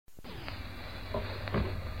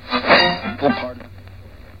partner.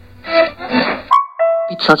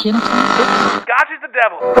 Be chucking. Scotch is the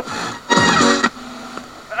devil.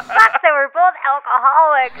 Fuck, they were both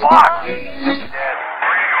alcoholics. Fuck!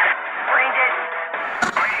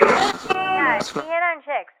 Yeah, he hit on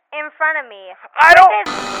chicks in front of me. I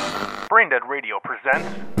don't... Brain Dead Radio presents...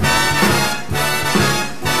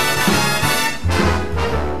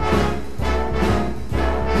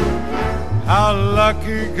 How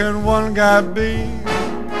lucky can one guy be?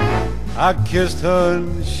 I kissed her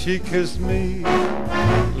and she kissed me.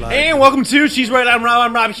 And welcome to She's Right, I'm Rob.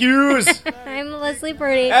 I'm Rob Hughes. I'm Leslie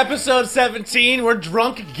Purdy. Episode 17. We're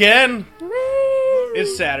drunk again. Woo!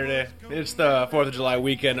 It's Saturday. It's the 4th of July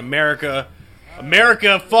weekend. America,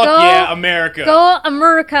 fuck Go, yeah, America. Go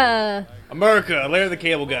America. America, Larry the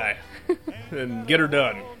Cable Guy. And get her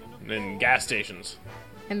done. And gas stations.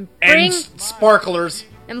 And And sparklers.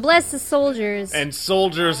 and bless the soldiers. And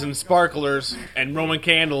soldiers and sparklers. And Roman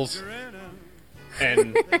candles.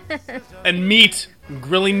 And and meat.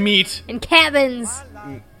 Grilling meat. and cabins.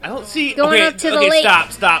 I don't see... Going okay, up to the okay,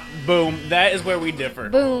 lake. Stop. Boom. That is where we differ.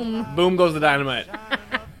 Boom. Boom goes the dynamite.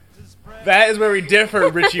 That is where we differ,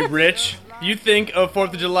 Richie Rich. You think of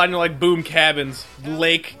 4th of July and you're like, boom, cabins,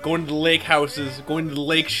 lake, going to the lake houses, going to the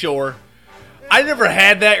lake shore. I never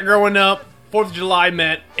had that growing up. 4th of July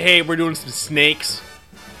meant, hey, we're doing some snakes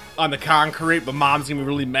on the concrete, but mom's gonna be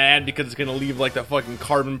really mad because it's gonna leave like the fucking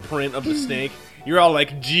carbon print of the snake. You're all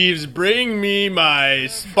like, Jeeves, bring me my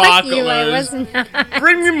Fuck you, I was sparklers. not.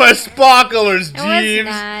 Bring me my sparklers, I was Jeeves,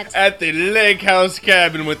 not. at the lake house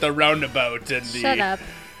cabin with the roundabout and the Shut up.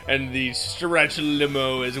 and the stretch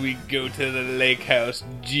limo as we go to the lake house,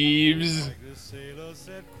 Jeeves.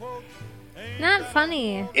 Not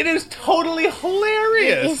funny. It is totally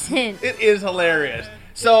hilarious. It isn't. It is hilarious.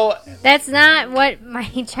 So, That's not what my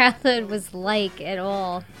childhood was like at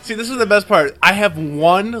all. see, this is the best part. I have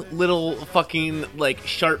one little fucking, like,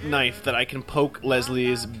 sharp knife that I can poke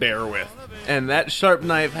Leslie's bear with. And that sharp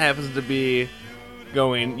knife happens to be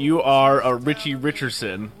going, you are a Richie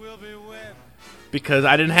Richardson. Because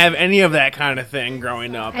I didn't have any of that kind of thing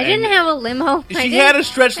growing up. I didn't have a limo. She had a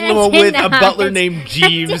stretch I limo did with a not. butler named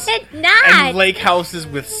Jeeves. I did not. And lake houses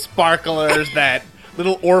with sparklers that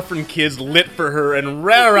little orphan kids lit for her and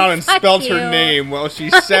ran around and Fuck spelled you. her name while she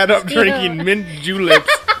sat up you. drinking mint juleps.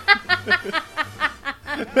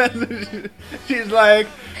 She's like,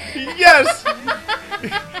 yes,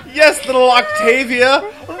 little Octavia,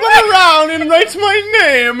 run around and write my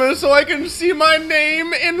name so I can see my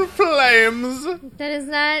name in flames. That is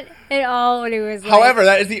not at all what it was like. However,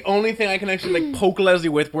 that is the only thing I can actually like poke Leslie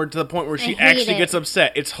with, where to the point where she hate actually it. gets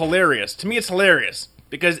upset. It's hilarious. To me, it's hilarious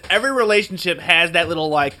because every relationship has that little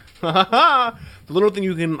like, the little thing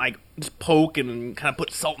you can like just poke and kind of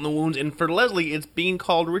put salt in the wounds. And for Leslie, it's being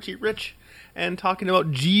called Richie Rich and talking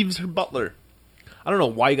about Jeeves, her butler. I don't know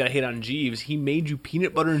why you gotta hate on Jeeves. He made you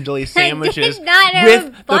peanut butter and jelly sandwiches not have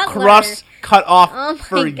with a the butler. crust cut off Oh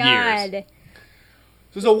for my god. years.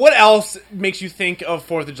 So what else makes you think of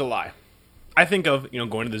 4th of July? I think of,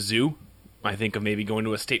 going to the zoo. I think of maybe going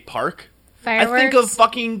to a state park. Fireworks. I think of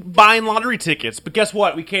fucking buying lottery tickets. But guess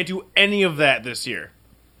what? We can't do any of that this year.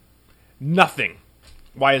 Nothing.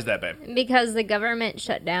 Why is that, babe? Because the government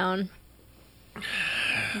shut down.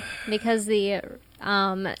 Because the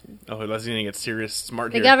Oh, Leslie's gonna get serious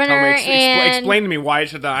smart The here. governor Tell me, and- explain to me why it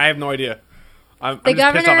shut down. I have no idea. I'm the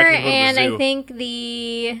just pissed off governor I can't go to the and zoo. I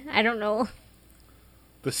think I don't know,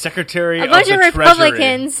 The secretary a bunch of of the Treasury.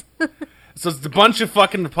 Republicans. So it's a bunch of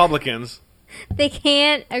fucking Republicans. They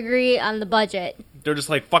can't agree on the budget. They're just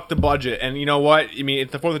like, fuck the budget. And you know what? I mean,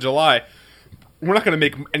 it's the 4th of July. We're not going to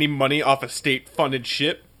make any money off of state-funded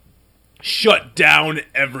shit. Shut down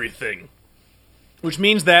everything. Which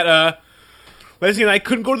means that, Leslie and I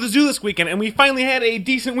couldn't go to the zoo this weekend, and we finally had a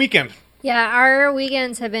decent weekend. Yeah, our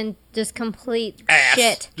weekends have been just complete Ass.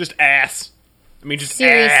 shit. Just ass. I mean, just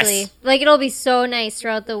Seriously. ass. Like, it'll be so nice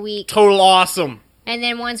throughout the week. Total awesome. And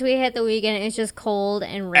then once we hit the weekend, it's just cold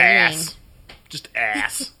and raining. Ass. Just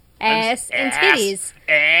ass. Ass and titties.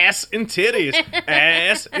 Ass and titties.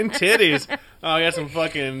 Ass and titties. Oh, I got some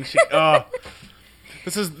fucking shit. Oh.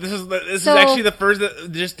 This is So- actually the first.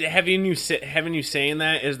 Just having you saying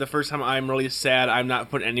that is the first time I'm really sad I'm not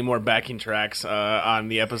putting any more backing tracks on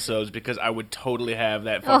the episodes because I would totally have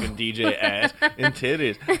that fucking DJ ass and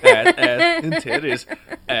titties, ass and titties,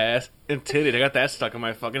 ass and titties. I got that stuck in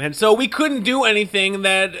my fucking head. So we couldn't do anything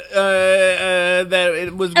that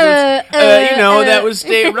it was that was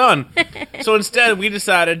state run. So instead we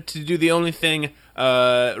decided to do the only thing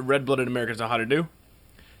red-blooded Americans know how to do: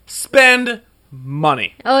 spend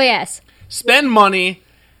money. Oh, yes. Spend money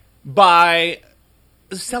by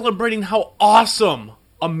celebrating how awesome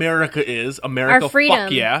America is. America, Our freedom.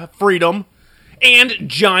 fuck yeah. Freedom. And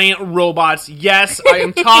giant robots. Yes, I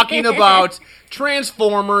am talking about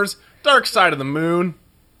Transformers, Dark Side of the Moon.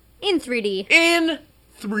 In 3D. In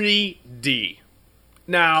 3D.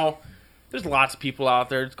 Now, there's lots of people out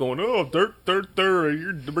there that's going, oh, dirt,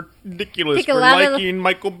 you're ridiculous for liking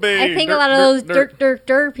Michael Bay. I think a lot of those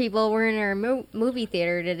dirt people were in our movie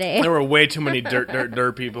theater today. There were way too many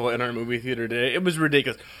dirt people in our movie theater today. It was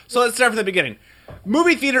ridiculous. So let's start from the beginning.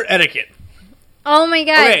 Movie theater etiquette. Oh my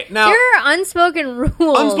god! Okay, now, there are unspoken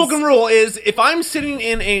rules. Unspoken rule is if I'm sitting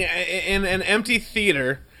in an empty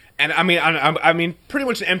theater, and I mean pretty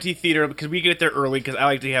much an empty theater because we get there early because I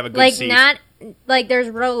like to have a good seat. Not like there's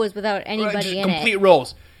rows without anybody in it. Complete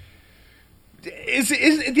rows. Is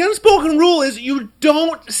the unspoken rule is you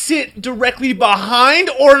don't sit directly behind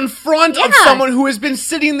or in front of someone who has been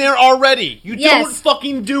sitting there already. You don't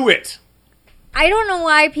fucking do it. I don't know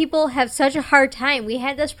why people have such a hard time. We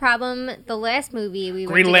had this problem the last movie we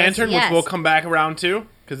Green went to Lantern, go see. which we'll come back around to,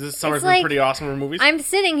 because this summer's been pretty awesome for movies. I'm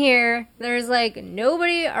sitting here, there's like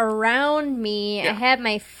nobody around me. Yeah. I have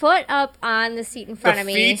my foot up on the seat in front of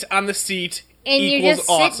me. The feet on the seat and equals you just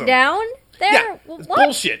awesome. sit down there? Yeah, What? it's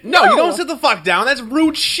bullshit. No, you don't sit the fuck down. That's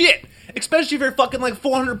rude shit. Especially if you're fucking like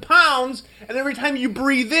 400 pounds, and every time you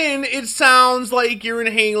breathe in, it sounds like you're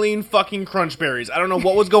inhaling fucking crunch berries. I don't know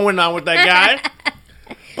what was going on with that guy.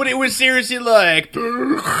 But it was seriously like...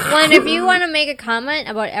 Well, and if you want to make a comment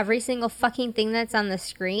about every single fucking thing that's on the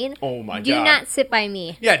screen, oh my God. Do not sit by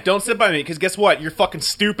me. Yeah, don't sit by me, because guess what? You're fucking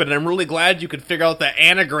stupid, and I'm really glad you could figure out the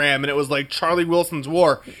anagram, and it was like Charlie Wilson's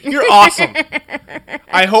War. You're awesome.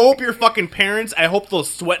 I hope your fucking parents, I hope those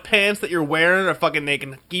sweatpants that you're wearing are fucking, they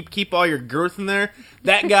can keep all your girth in there.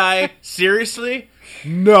 That guy, seriously?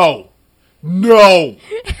 No. No.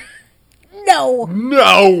 No.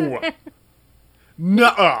 No.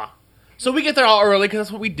 Nuh-uh. So we get there all early because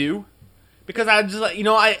that's what we do. Because I just like,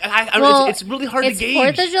 it's really hard to gauge.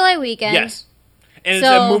 It's 4th of July weekend. Yes. And it's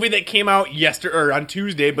a movie that came out on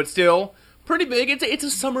Tuesday, but still pretty big. It's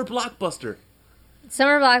a summer blockbuster.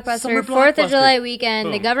 Summer blockbuster. 4th of July weekend.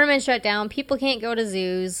 Boom. The government shut down. People can't go to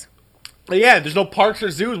zoos. Yeah, there's no parks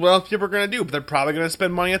or zoos. What else people are going to do? But they're probably going to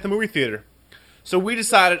spend money at the movie theater. So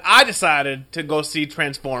I decided to go see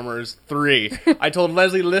Transformers 3. I told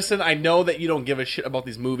Leslie, listen, I know that you don't give a shit about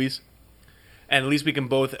these movies. And at least we can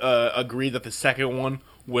both agree that the second one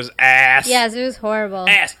was ass. Yes, it was horrible.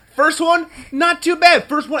 Ass. First one, not too bad.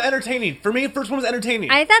 First one, entertaining. For me, first one was entertaining.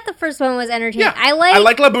 I thought the first one was entertaining. Yeah, I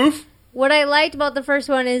like LaBouffe. What I liked about the first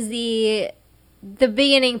one is the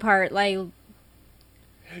beginning part, like...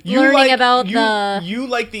 You like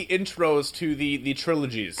the intros to the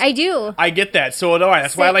trilogies. I do. I get that. So do I.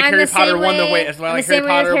 That's why I like Harry Potter won the way. That's why I like Harry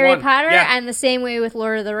Potter. The same way with Harry won. Potter, yeah. and the same way with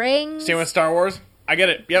Lord of the Rings. Same with Star Wars. I get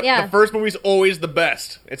it. Yep. Yeah. The first movie's always the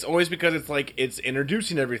best. It's always because it's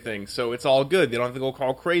introducing everything, so it's all good. They don't have to go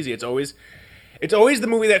all crazy. It's always the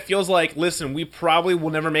movie that feels like, listen, we probably will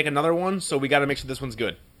never make another one, so we got to make sure this one's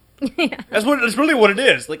good. Yeah. That's really what it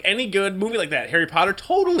is. Like any good movie like that, Harry Potter,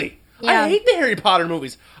 totally. Yeah. I hate the Harry Potter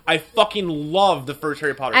movies. I fucking love the first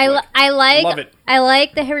Harry Potter movie. Love it. I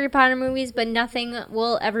like the Harry Potter movies, but nothing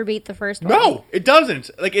will ever beat the first one. No, it doesn't.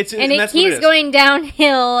 Like it keeps going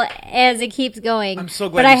downhill as it keeps going. I'm so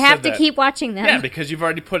glad. But I have to keep watching them. Yeah, because you've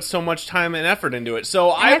already put so much time and effort into it. So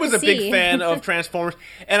I was a big fan of Transformers,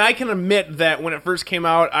 and I can admit that when it first came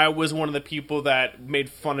out, I was one of the people that made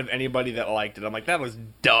fun of anybody that liked it. I'm like, that was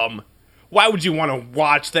dumb. Why would you want to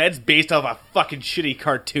watch that? It's based off a fucking shitty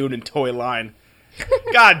cartoon and toy line.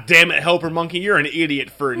 God damn it, Helper Monkey, you're an idiot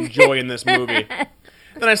for enjoying this movie.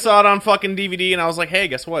 Then I saw it on fucking DVD, and I was like, hey,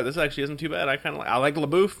 guess what? This actually isn't too bad. I like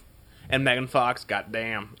LaBouffe and Megan Fox,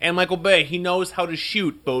 goddamn. And Michael Bay, he knows how to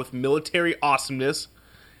shoot both military awesomeness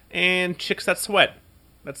and chicks that sweat.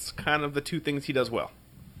 That's kind of the two things he does well.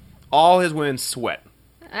 All his women sweat.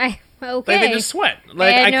 Okay. Like, they just sweat.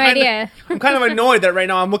 Like, I had no idea. I'm kind of annoyed that right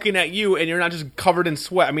now I'm looking at you and you're not just covered in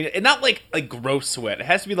sweat. I mean, not like gross sweat. It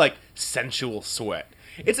has to be like sensual sweat.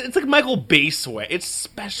 It's like Michael Bay sweat. It's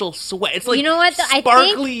special sweat. It's like, you know what,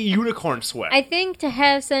 sparkly unicorn sweat. I think to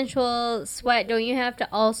have sensual sweat, don't you have to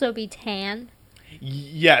also be tan?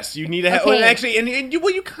 Yes, you need to have. Okay. Well, actually, and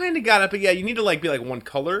you kind of got it, but yeah, you need to be like one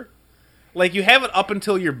color. Like you have it up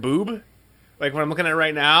until your boob. Like, when I'm looking at it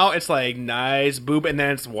right now, it's, like, nice boob, and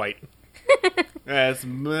then it's white. That's For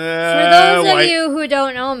those white. of you who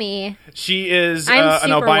don't know me, she is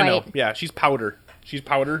an albino. White. Yeah, she's powder. I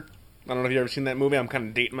don't know if you've ever seen that movie. I'm kind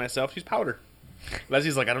of dating myself. She's powder.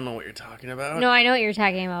 Leslie's like, I don't know what you're talking about. No, I know what you're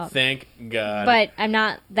talking about. Thank God. But I'm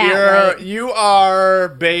not that white. You are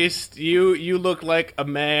based. You look like a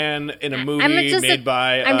man in a movie made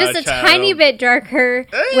by. I'm just a child. tiny bit darker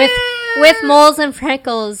with moles and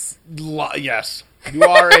freckles. Yes, you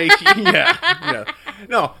are a yeah.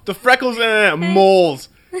 No, the freckles and moles.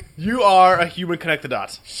 You are a human connect the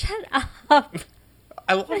dots. Shut up.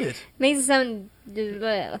 I love it. Makes it sound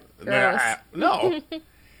gross. No.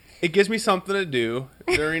 It gives me something to do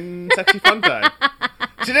during sexy fun time.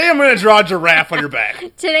 Today I'm going to draw a giraffe on your back.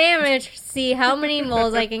 Today I'm going to see how many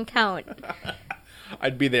moles I can count.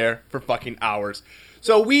 I'd be there for fucking hours.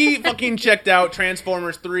 So we fucking checked out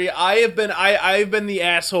Transformers 3. I've been the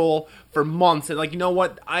asshole for months, and like, you know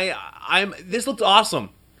what? This looks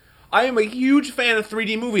awesome. I am a huge fan of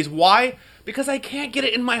 3D movies. Why? Because I can't get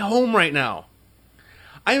it in my home right now.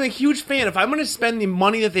 I am a huge fan. If I'm going to spend the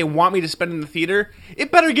money that they want me to spend in the theater,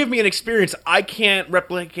 it better give me an experience I can't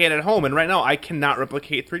replicate at home. And right now, I cannot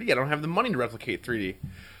replicate 3D. I don't have the money to replicate 3D.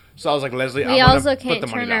 So I was like, Leslie, we also can't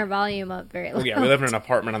turn our volume up very low. Oh, yeah, we live in an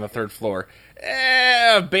apartment on the 3rd floor.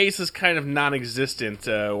 Bass is kind of non-existent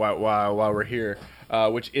while we're here,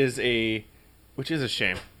 which is a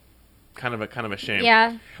shame. Kind of a shame.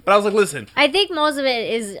 Yeah. But I was like, listen. I think most of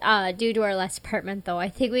it is due to our last apartment, though. I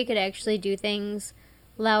think we could actually do things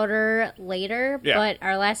louder later, but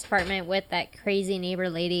our last apartment with that crazy neighbor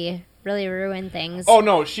lady really ruined things. Oh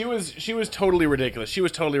no, she was totally ridiculous.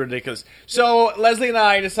 So Leslie and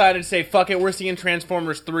I decided to say, fuck it, we're seeing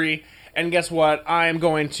Transformers 3, and guess what? I am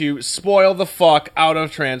going to spoil the fuck out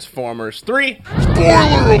of Transformers 3. Spoiler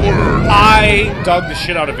alert! I dug the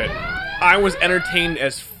shit out of it. I was entertained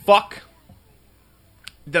as fuck.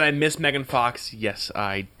 Did I miss Megan Fox? Yes,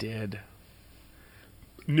 I did.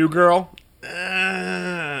 New girl?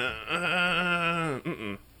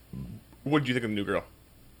 What did you think of the new girl?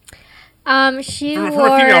 She from wore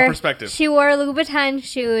a female perspective. She wore Louboutin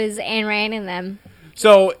shoes and ran in them.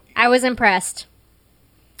 So I was impressed.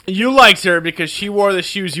 You liked her because she wore the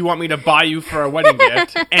shoes you want me to buy you for a wedding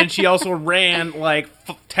gift, and she also ran like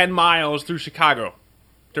 10 miles through Chicago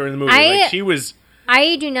during the movie. She was.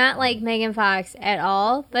 I do not like Megan Fox at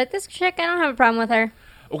all, but this chick, I don't have a problem with her.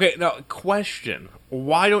 Okay, now question.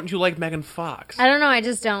 Why don't you like Megan Fox? I don't know, I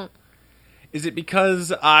just don't. Is it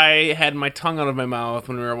because I had my tongue out of my mouth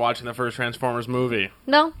when we were watching the first Transformers movie?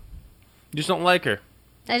 No. You just don't like her?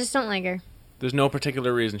 I just don't like her. There's no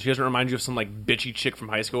particular reason. She doesn't remind you of some, like, bitchy chick from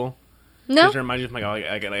high school? No. She doesn't remind you of, like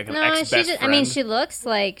an ex-best friend? I mean, she looks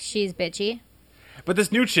like she's bitchy. But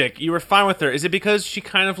this new chick, you were fine with her. Is it because she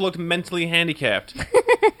kind of looked mentally handicapped?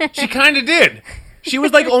 She kind of did. She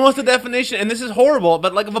was, like, almost the definition, and this is horrible,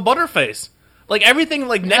 but, like, of a butterface. Like, everything,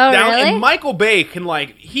 like, neck down. Really? And Michael Bay can,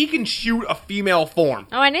 like, he can shoot a female form.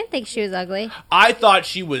 Oh, I didn't think she was ugly. I thought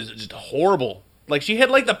she was just horrible. Like, she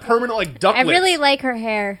had, like, the permanent, like, duck lips. I really like her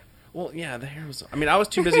hair. Well, yeah, the hair was... I mean, I was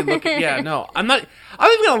too busy looking... Yeah, no. I'm not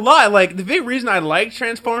even gonna lie. Like, the big reason I liked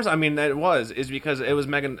Transformers, I mean, is because it was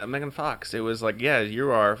Megan Fox. It was like, yeah,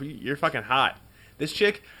 you're fucking hot. This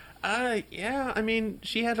chick, yeah, I mean,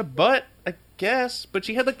 she had a butt, I guess, but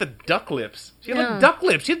she had, like, the duck lips. She had, like, duck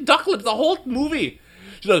lips. She had duck lips the whole movie.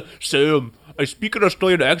 She's like, Sam, I speak an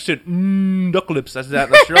Australian accent. Duck lips. That's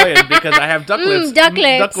that Australian because I have duck lips. Duck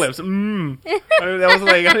lips. Duck lips. I mean, that was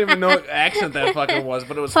like, I don't even know what accent that fucking was,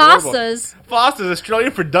 but it was horrible. Foster's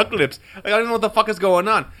Australian for duck lips. Like, I don't know what the fuck is going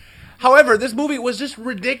on. However, this movie was just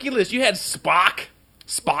ridiculous. You had Spock.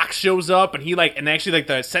 Spock shows up, and actually, like,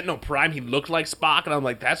 the Sentinel Prime, he looked like Spock, and I'm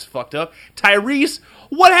like, that's fucked up. Tyrese,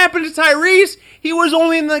 what happened to Tyrese? He was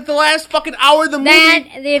only in, like, the last fucking hour of the movie.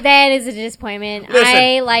 That is a disappointment. Listen,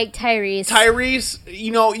 I like Tyrese. Tyrese,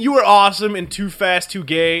 you know, you were awesome in Too Fast, Too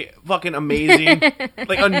Gay. Fucking amazing.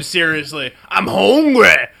 Like, seriously. I'm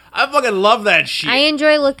hungry. I fucking love that shit. I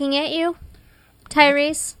enjoy looking at you,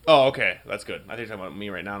 Tyrese. Oh, okay. That's good. I think you're talking about me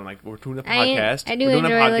right now. I'm like, we're doing a podcast. I do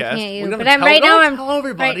enjoy looking at you. But I'm tell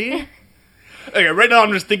everybody. Right. Okay, right now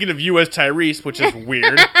I'm just thinking of you as Tyrese, which is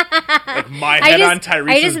weird. Like, my head on Tyrese's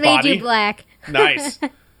body. I just made you black. Nice.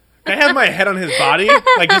 Can I have my head on his body?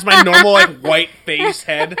 Like, just my normal, like, white face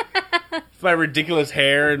head? With my ridiculous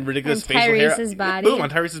hair and ridiculous facial hair. Tyrese's body. Boom, on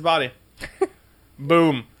Tyrese's body.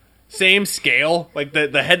 Boom. Same scale. Like,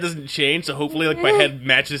 the head doesn't change, so hopefully, like, my head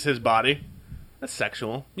matches his body. That's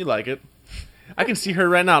sexual. You like it. I can see her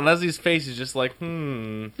right now. Leslie's face is just like,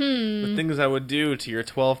 the things I would do to your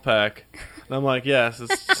 12-pack. And I'm like, yes,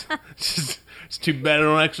 it's too bad I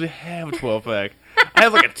don't actually have a 12-pack. I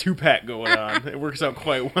have like a 2-pack going on. It works out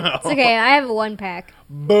quite well. It's okay. I have a 1-pack.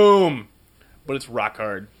 Boom. But it's rock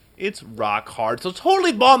hard. It's rock hard. So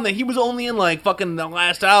totally bummed that he was only in like fucking the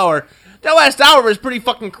last hour. That last hour was pretty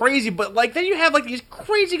fucking crazy, but like then you have like these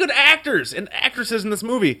crazy good actors and actresses in this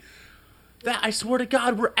movie that I swear to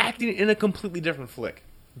God were acting in a completely different flick.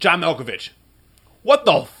 John Malkovich. What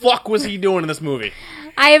the fuck was he doing in this movie?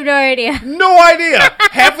 I have no idea. No idea.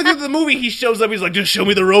 Halfway through the movie, he shows up. He's like, just show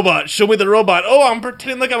me the robot. Show me the robot. Oh, I'm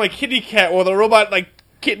pretending like I'm a kitty cat while the robot, like,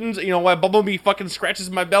 kittens, while Bumblebee fucking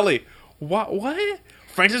scratches my belly. What?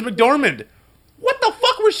 Frances McDormand. What the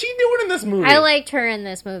fuck was she doing in this movie? I liked her in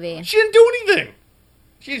this movie. She didn't do anything.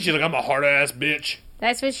 She's like, I'm a hard-ass bitch.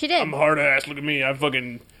 That's what she did. I'm a hard-ass. Look at me.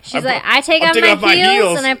 She's like, I take off my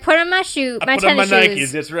heels and I put on my tennis shoes. I put on my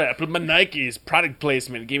Nikes. That's right. I put on my Nikes. Product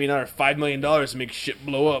placement. Gave me another $5 million to make shit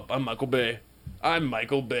blow up. I'm Michael Bay.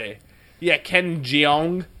 Yeah, Ken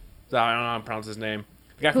Jeong. I don't know how to pronounce his name.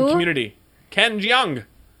 The guy from Community. Ken Jeong.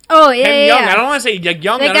 Oh, yeah, Ken yeah. Young. I don't want to say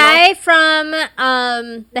Young. The guy from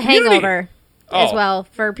The Hangover as well,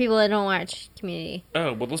 for people that don't watch Community.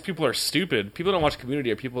 Oh, well, those people are stupid. People that don't watch Community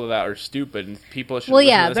are people that are stupid, and people should Well, listen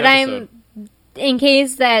yeah, to this but episode. in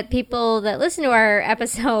case that people that listen to our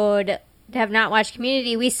episode have not watched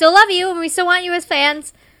Community, we still love you and we still want you as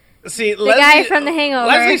fans. See, the guy from The Hangover.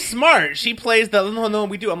 Leslie's smart. She plays the no,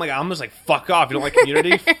 we do. I'm just like, fuck off. You don't like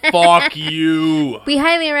Community? Fuck you. We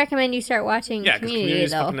highly recommend you start watching Yeah, because Community,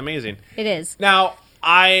 is though. fucking amazing. It is. Now,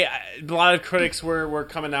 a lot of critics were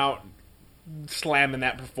coming out slamming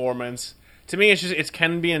that performance. To me, it's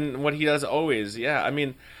Ken being what he does always. Yeah, I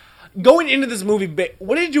mean, going into this movie,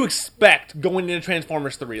 what did you expect going into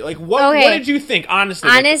Transformers 3? Like, what did you think, honestly?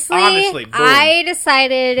 Honestly, boom. I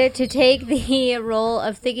decided to take the role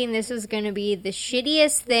of thinking this was going to be the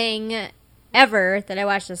shittiest thing ever that I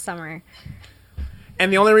watched this summer.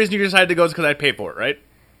 And the only reason you decided to go is because I'd pay for it, right?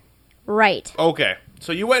 Right. Okay.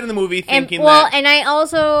 So you went in the movie thinking and I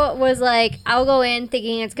also was like, I'll go in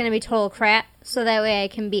thinking it's going to be total crap, so that way I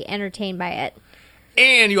can be entertained by it.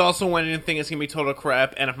 And you also went in thinking it's going to be total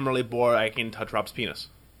crap, and if I'm really bored, I can touch Rob's penis.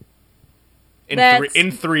 In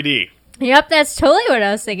 3D. Yep, that's totally what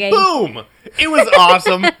I was thinking. Boom! It was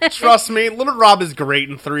awesome. Trust me, Little Rob is great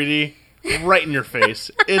in 3D. Right in your face.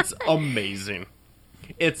 It's amazing.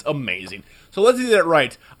 It's amazing. So let's do that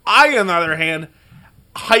right. I, on the other hand,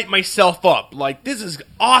 hype myself up. Like, this is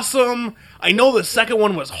awesome. I know the second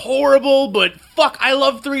one was horrible, but fuck, I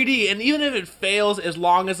love 3D. And even if it fails, as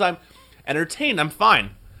long as I'm entertained, I'm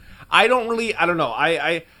fine. I don't know.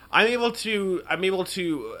 I'm able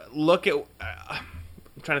to look at.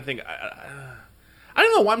 I'm trying to think. I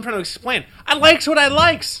don't know what I'm trying to explain. I likes what I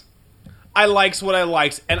likes.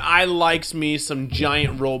 And I likes me some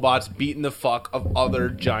giant robots beating the fuck of other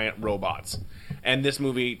giant robots. And this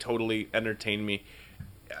movie totally entertained me.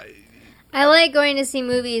 I like going to see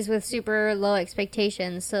movies with super low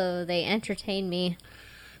expectations, so they entertain me.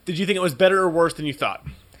 Did you think it was better or worse than you thought?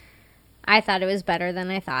 I thought it was better than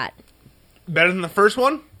I thought. Better than the first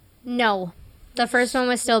one? No. The first one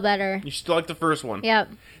was still better. You still like the first one?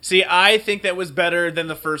 Yep. See, I think that was better than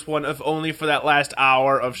the first one, if only for that last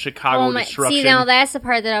hour of Chicago destruction. See, now that's the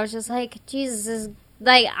part that I was just like, Jesus,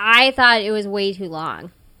 I thought it was way too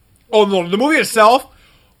long. Oh, no, the movie itself,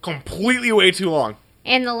 completely way too long.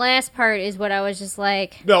 And the last part is what I was just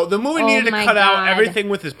like... No, the movie needed to cut out everything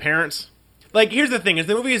with his parents. Like, here's the thing, is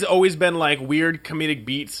the movie has always been, like, weird comedic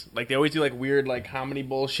beats. Like, they always do, like, weird, like, comedy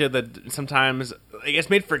bullshit that sometimes... Like, it's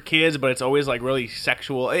made for kids, but it's always, like, really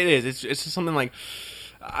sexual. It is. It's just something like...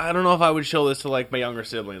 I don't know if I would show this to, like, my younger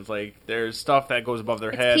siblings. Like, there's stuff that goes above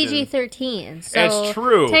their head. It's PG-13, so it's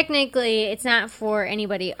true. Technically, it's not for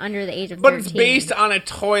anybody under the age of 13. But it's based on a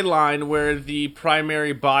toy line where the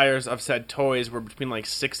primary buyers of said toys were between, like,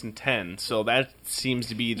 6 and 10. So that seems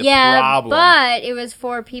to be the problem. Yeah, but it was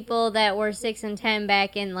for people that were 6 and 10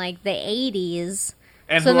 back in, like, the 80s.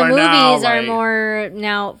 And so who the are movies now, are more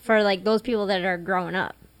now for, like, those people that are growing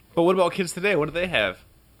up. But what about kids today? What do they have?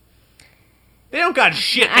 They don't got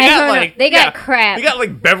shit. They got crap. They got,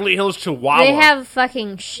 like, Beverly Hills Chihuahua. They have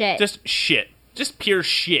fucking shit. Just shit. Just pure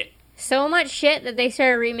shit. So much shit that they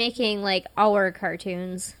started remaking, like, our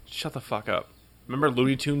cartoons. Shut the fuck up. Remember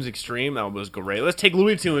Looney Tunes Extreme? That was great. Let's take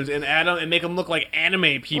Looney Tunes and add them and make them look like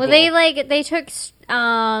anime people. Well, they took,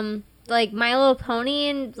 like, My Little Pony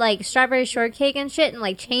and, like, Strawberry Shortcake and shit and,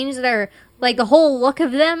 like, changed their... Like, the whole look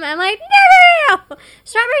of them, I'm like, no!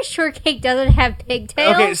 Strawberry Shortcake doesn't have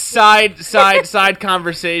pigtails. Okay, side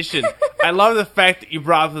conversation. I love the fact that you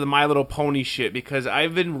brought up the My Little Pony shit, because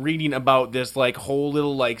I've been reading about this, like, whole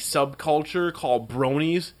little, like, subculture called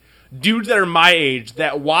bronies. Dudes that are my age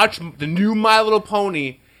that watch the new My Little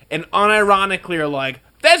Pony and unironically are like,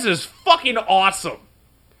 this is fucking awesome.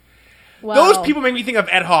 Well, those people make me think of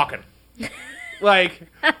Ed Hawken. Like,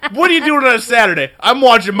 what are you doing on a Saturday? I'm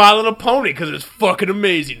watching My Little Pony because it's fucking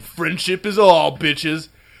amazing. Friendship is all, bitches.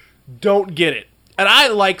 Don't get it. And I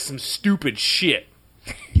like some stupid shit.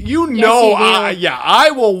 You know, you do.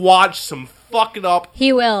 I will watch some fucking up,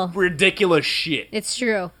 He will. ridiculous shit. It's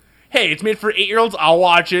true. Hey, it's made for 8-year-olds. I'll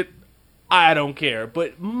watch it. I don't care.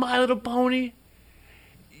 But My Little Pony,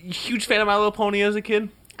 huge fan of My Little Pony as a kid.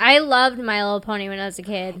 I loved My Little Pony when I was a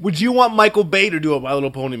kid. Would you want Michael Bay to do a My Little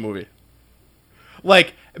Pony movie?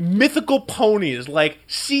 Like, mythical ponies, like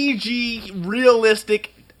CG,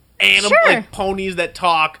 realistic animal, Sure. like ponies that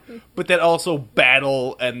talk, but that also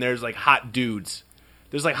battle, and there's like hot dudes.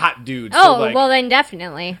 There's like hot dudes. Oh, So, like, well then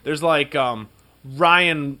definitely. there's like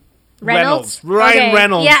Ryan Reynolds? Ryan Okay,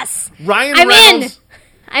 Reynolds. yes. Ryan I'm Reynolds.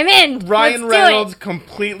 I'm in. Ryan Let's do Reynolds it.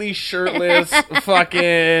 completely shirtless, fucking,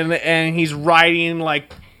 and he's riding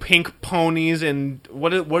like pink ponies. And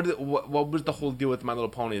what was the whole deal with My Little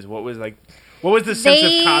Ponies? What was the sense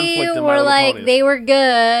of conflict in My were Little like Ponies? they were good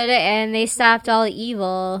and they stopped all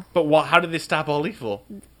evil. But how did they stop all evil?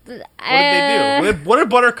 What did Uh, they do? What did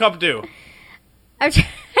Buttercup do? I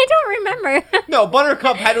don't remember. No,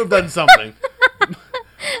 Buttercup had to have done something.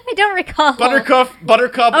 I don't recall. Buttercup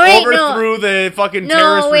Oh, wait, no. overthrew the fucking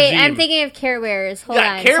terrorist No, wait, regime. I'm thinking of Care Bears. Hold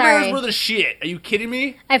yeah, on, Care Bears sorry. were the shit. Are you kidding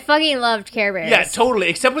me? I fucking loved Care Bears. Yeah, totally.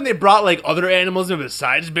 Except when they brought like other animals in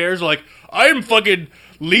besides bears, like I'm fucking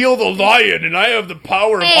Leo the lion, and I have the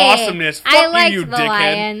power of Hey, awesomeness. Fuck I you, liked you the dickhead.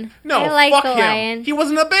 lion. No, I liked fuck the him. lion. He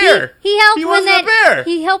wasn't a bear. He helped He when wasn't that a bear.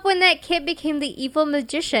 He helped when that kid became the evil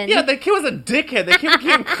magician. Yeah, that kid was a dickhead. That kid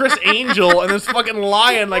became Chris Angel, and this fucking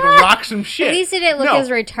lion like rocks some shit. At least he didn't look No. as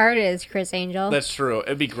retarded as Chris Angel. That's true.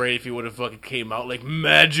 It'd be great if he would have fucking came out like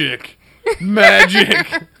magic. Magic.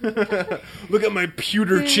 Look at my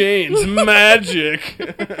pewter chains. Magic.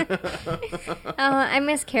 I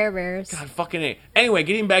miss Care Bears. God fucking A. Anyway,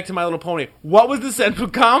 getting back to My Little Pony. What was the central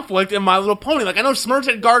conflict in My Little Pony? Like, I know Smurfs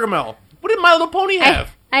had Gargamel. What did My Little Pony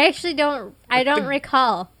have? I actually don't. I don't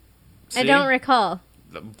recall. I See? don't recall.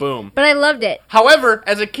 Boom. But I loved it. However,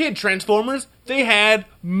 as a kid, Transformers, they had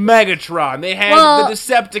Megatron. They had Well, the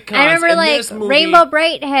Decepticons. I remember and like this movie, Rainbow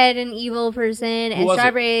Bright had an evil person, and was it?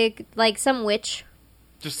 Strawberry like some witch.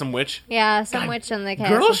 Just some witch. Yeah, some God, witch on the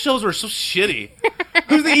castle. Girl shows were so shitty.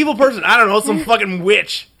 Who's the evil person? I don't know. Some fucking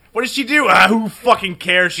witch. What does she do? Who fucking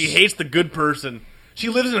cares? She hates the good person. She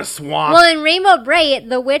lives in a swamp. Well, in Rainbow Bright,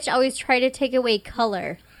 the witch always tried to take away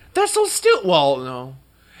color. That's so still. Well, no.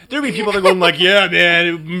 There'd be people that are going like, yeah,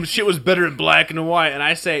 man, shit was better in black and white. And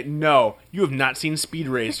I say, no, you have not seen Speed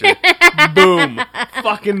Racer. Boom.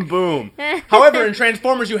 Fucking boom. However, in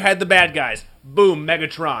Transformers, you had the bad guys. Boom,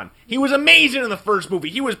 Megatron. He was amazing in the first movie.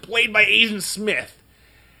 He was played by Agent Smith.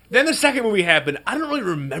 Then the second movie happened. I don't really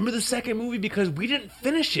remember the second movie because we didn't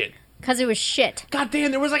finish it. Because it was shit. God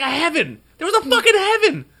damn, there was like a heaven. There was a fucking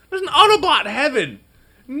heaven. There's an Autobot heaven.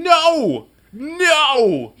 No.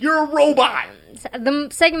 No. You're a robot. The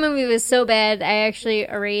second movie was so bad, I actually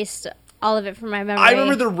erased all of it from my memory. I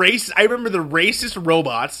remember the racist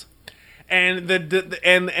robots, and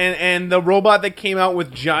the robot that came out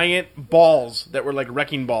with giant balls that were like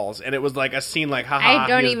wrecking balls, and it was like a scene like, haha. I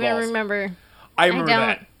don't here's even balls. remember. I remember I don't.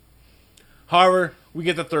 that. However, we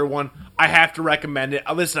get the third one. I have to recommend it.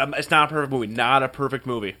 Listen, it's not a perfect movie. Not a perfect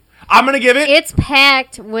movie. I'm gonna give it It's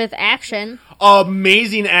packed with action.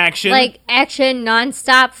 amazing action. Like, action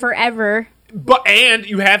nonstop forever. And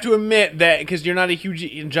you have to admit that, because you're not a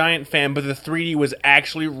huge giant fan, but the 3D was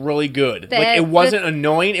actually really good. Like, it wasn't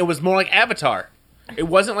annoying. It was more like Avatar. It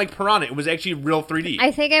wasn't like Piranha. It was actually real 3D.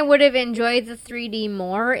 I think I would have enjoyed the 3D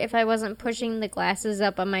more if I wasn't pushing the glasses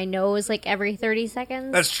up on my nose like every 30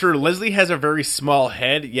 seconds. That's true. Leslie has a very small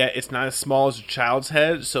head, yet it's not as small as a child's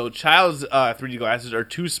head. So child's 3D glasses are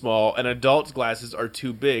too small, and adult's glasses are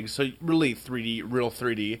too big. So really 3D, real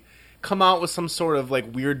 3D. Come out with some sort of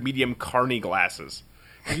like weird medium carny glasses.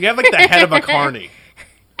 'Cause you have like the head of a carny.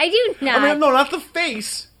 I do not. I mean, no, not the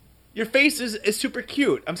face. Your face is super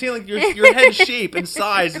cute. I'm saying like your head shape and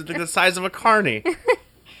size is like the size of a carny.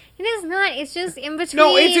 It is not. It's just in between.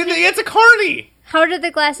 No, it's a carny. How did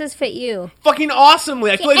the glasses fit you? Fucking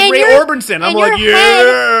awesomely. I feel like And Ray your- Orbison. I'm and like, your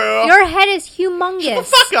yeah. Your head is humongous. Shut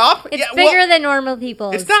the fuck up. It's Yeah, well, bigger than normal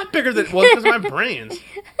people's. It's not bigger than, well, because of my brains.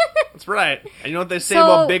 That's right. And you know what they say So-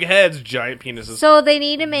 about big heads? Giant penises. So they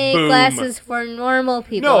need to make Boom. glasses for normal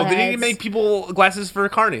people. No, they need to heads. make people glasses for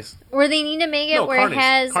carnies. Or they need to make it No, where carnies. it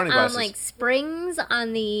has Carny glasses. like springs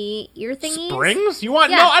on the ear thingies. Springs? You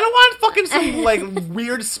want? Yeah. No, I don't want fucking some like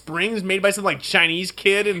weird springs made by some like Chinese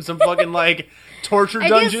kid in some fucking like torture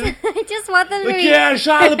dungeon. I just want them to Like, be. yeah,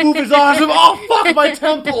 Shia LaBeouf is awesome. Oh, fuck my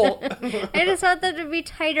temple. I just want them to be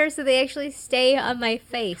tighter so they actually stay on my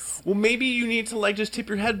face. Well, maybe you need to like just tip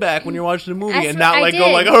your head back when you're watching a movie That's and what not I like go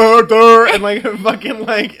did. like oh durr, and like fucking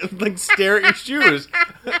like stare at your shoes.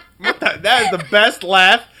 That is the best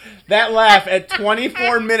laugh. That laugh at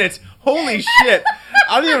 24 minutes. Holy shit!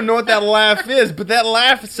 I don't even know what that laugh is, but that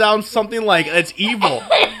laugh sounds something like it's evil.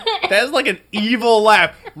 That is like an evil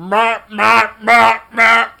laugh.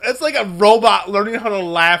 It's like a robot learning how to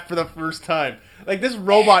laugh for the first time. Like this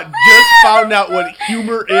robot just found out what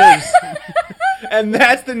humor is. And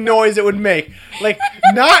that's the noise it would make. Like,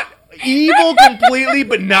 not evil completely,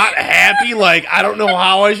 but not happy. Like, I don't know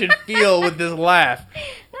how I should feel with this laugh.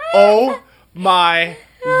 Oh my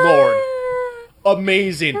Lord.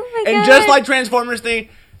 Amazing. Oh my And God. just like Transformers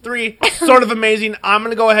 3, sort of amazing, I'm going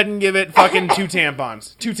to go ahead and give it fucking 2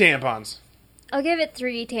 tampons. 2 tampons. I'll give it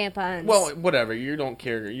 3 tampons. Well, whatever. You don't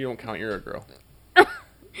care. You don't count. You're a girl.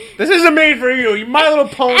 This isn't made for you. My Little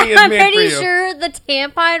Pony is I'm made for pretty you. sure the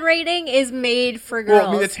tampon rating is made for Well, girls.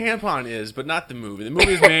 I mean, the tampon is, but not the movie. The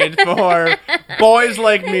movie is made for boys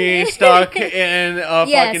like me stuck in a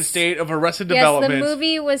Yes. fucking state of arrested yes, development. the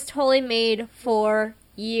movie was totally made for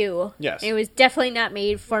you. Yes. It was definitely not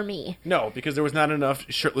made for me. No, because there was not enough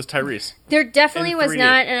shirtless Tyrese. There definitely In was 3D.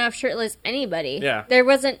 not enough shirtless anybody. Yeah. There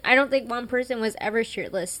wasn't, I don't think one person was ever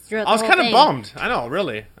shirtless throughout I was the whole kind of thing. bummed. I know,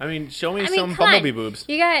 really. I mean, show me I mean, some come on. Bumblebee boobs.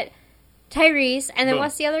 You got Tyrese, and then Boom.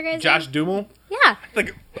 what's the other guy's Josh name? Duhamel? Yeah.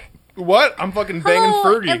 Like, what? I'm fucking banging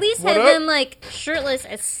Hello, Fergie. at least what have up? them, like, shirtless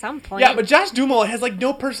at some point. Yeah, but Josh Duhamel has, like,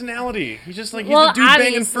 no personality. He's just, like, he's well, the dude banging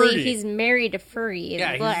obviously, Fergie. he's married to Fergie.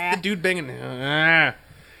 Yeah, Blah. he's the dude banging.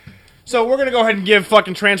 So we're gonna go ahead and give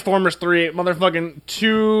fucking Transformers 3 motherfucking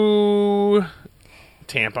 2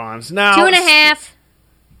 tampons. Now 2.5.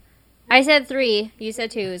 I said 3. You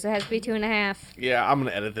said 2, so it has to be 2.5. Yeah, I'm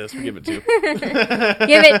gonna edit this. We give it 2.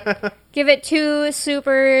 Give it 2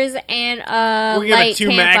 supers and a We give light it 2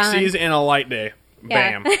 tampon. maxis and a light day.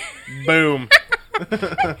 Yeah. Bam, boom.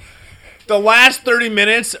 The last 30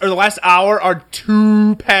 minutes or the last hour are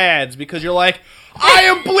 2 pads because you're like, I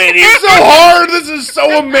am bleeding so hard. This is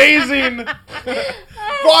so amazing.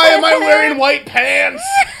 Why am I wearing white pants?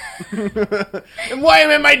 And why am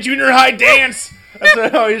I in my junior high dance? That's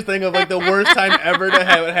what I always think of, like, the worst time ever to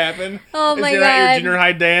have it happen. Oh is my you're at your God. junior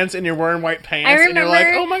high dance and you're wearing white pants I and remember. you're like,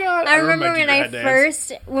 oh my God. I remember my when junior I high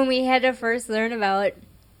dance. when we had to first learn about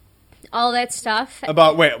all that stuff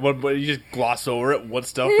What, you just gloss over it? What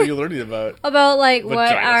stuff are you learning about? about like what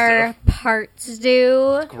Vagina our stuff. parts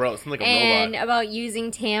do. Gross. I'm like a And robot. about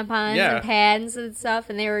using tampons Yeah. and pads and stuff,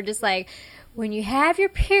 and they were just like, when you have your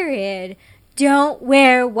period, don't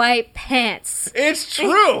wear white pants. It's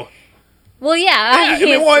true. Well, yeah, Yeah, I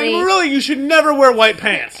obviously. mean, well, really, you should never wear white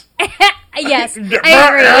pants. Yes, I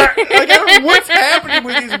agree. Like, what's happening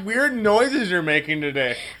with these weird noises you're making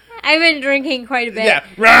today? I've been drinking quite a bit. Yeah.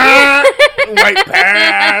 Rah! White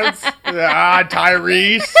pants.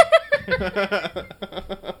 Tyrese.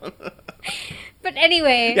 But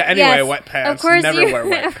anyway. Yeah, anyway, yes, white pants. Of course Never you, wear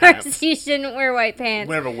white of pants. course you shouldn't wear white pants.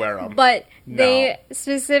 Never wear them. But No.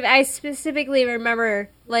 I specifically remember,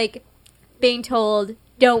 like, being told,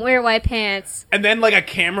 don't wear white pants. And then, like, a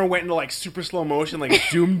camera went into, like, super slow motion, like,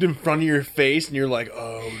 zoomed in front of your face, and you're like,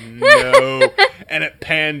 oh, no. And it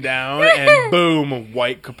panned down, and boom,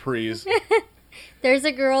 white capris. There's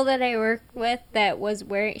a girl that I work with that was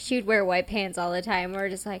wearing, she would wear white pants all the time. We're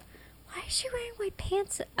just like, why is she wearing white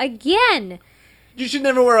pants again? You should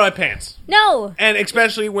never wear white pants. No. And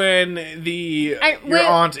especially when your when-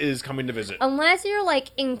 aunt is coming to visit. Unless you're, like,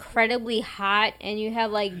 incredibly hot and you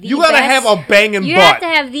have, like, the You gotta best, have a banging you butt. have to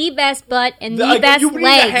have the best butt and the best you legs.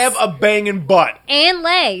 need to have a banging butt. And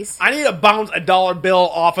legs. I need to bounce a dollar bill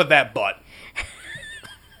off of that butt.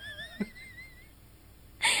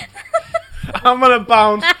 I'm gonna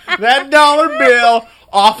bounce that dollar bill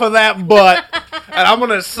off of that butt, and I'm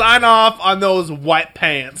gonna sign off on those white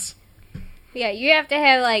pants. Yeah, you have to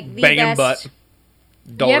have, like, the Banging best. butt.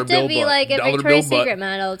 You Dollar have to bill be butt. like a Dollar Victoria's bill butt. Secret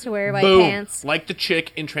model to wear white Boom. pants. Like the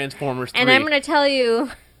chick in Transformers 3. And I'm going to tell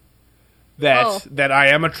you, that I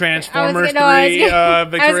am a Transformers 3 I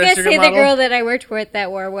was Victoria's going to Secret say model. the girl that I worked with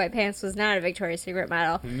that wore white pants was not a Victoria's Secret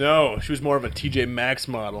model. No, she was more of a TJ Maxx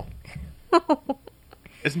model.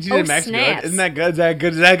 Isn't TJ Oh, Maxx snaps. good? Isn't that good? Is that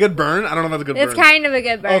good? Is that a good burn? I don't know if that's a good It's burn. kind of a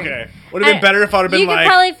good burn. Okay. Would have been better if I would have been you like... could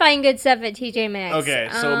probably find good stuff at TJ Maxx. Okay,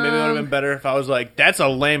 so maybe it would have been better if I was like, that's a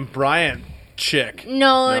lame Bryant chick.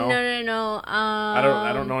 No. No? I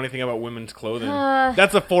don't know anything about women's clothing. Uh,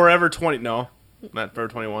 That's a Forever 20... No, not Forever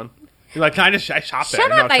 21. You're like, I shop there. Shut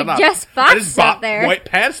No, up, I shut up. just bought I just stuff bought there. white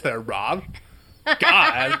pants there, Rob.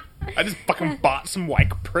 God. I just fucking bought some white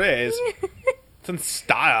capris. It's in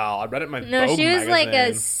style. I read it in my No, Vogue she was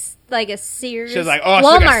magazine. like a Sears. She was like, oh, she's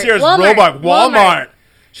Walmart, like a Sears Walmart, Roebuck. Walmart. Walmart.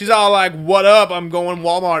 She's all like, what up? I'm going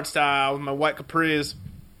Walmart style with my white capris.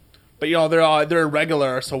 But, you know, they're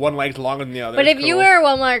irregular, so one leg's longer than the other. But It's if you cool. wear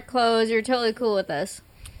Walmart clothes, you're totally cool with us.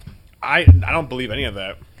 I don't believe any of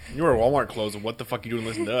that. You wear Walmart clothes, and what the fuck you doing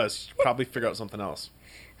listening to us? You should probably figure out something else.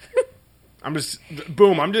 I'm just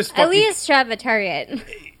fucking... At least shop at Target.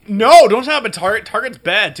 No, don't shop at Target. Target's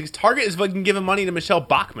bad, because Target is fucking giving money to Michelle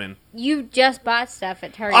Bachmann. You just bought stuff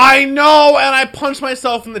at Target. I know, and I punched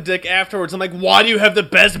myself in the dick afterwards. I'm like, why do you have the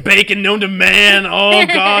best bacon known to man? Oh,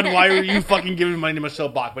 God, why are you fucking giving money to Michelle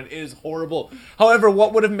Bachmann? It is horrible. However,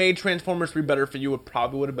 what would have made Transformers 3 better for you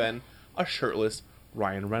would have been a shirtless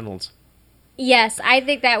Ryan Reynolds. Yes, I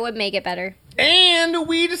think that would make it better. And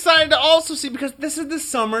we decided to also see, because this is the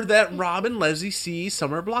summer that Rob and Leslie see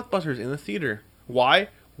summer blockbusters in the theater. Why?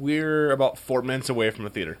 We're about 4 minutes away from the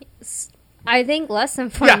theater. I think less than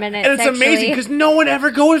 4 minutes, and it's amazing because no one ever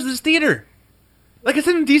goes to this theater. Like, it's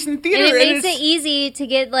in a decent theater. And it makes it easy to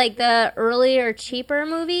get, like, the earlier, cheaper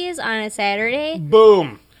movies on a Saturday.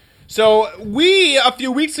 Boom. So, we, a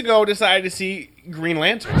few weeks ago, decided to see Green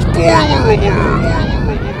Lantern. Spoiler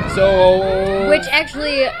alert! So... Which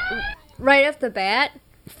actually, right off the bat,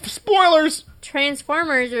 Spoilers!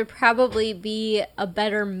 Transformers would probably be a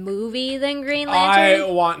better movie than Green I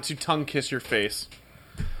Lantern. want to tongue kiss your face.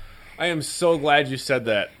 I am so glad you said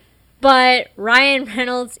that. But Ryan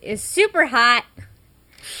Reynolds is super hot.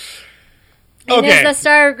 And Okay. is the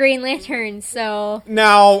star of Green Lantern, so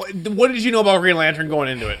Now, what did you know about Green Lantern going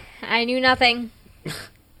into it? I knew nothing.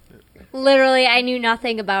 Literally, I knew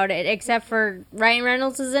nothing about it, except for Ryan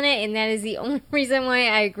Reynolds is in it, and that is the only reason why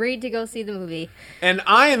I agreed to go see the movie. And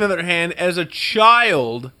I, on the other hand, as a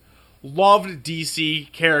child, loved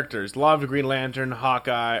DC characters. Loved Green Lantern,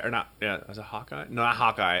 Hawkeye, or not, yeah, was it Hawkeye? No, not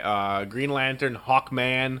Hawkeye. Green Lantern,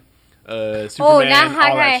 Hawkman, Superman, Oh, not all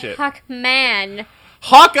Hawkeye, that shit. Hawkman.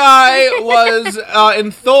 Hawkeye was,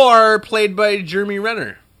 in Thor, played by Jeremy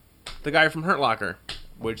Renner, the guy from Hurt Locker.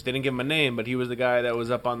 Which they didn't give him a name, but he was the guy that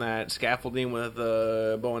was up on that scaffolding with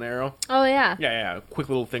bow and arrow. Oh, yeah. Yeah. Quick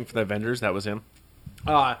little thing for the Avengers. That was him.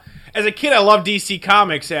 As a kid, I loved DC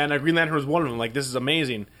Comics, and Green Lantern was one of them. Like, this is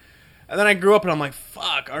amazing. And then I grew up, and I'm like,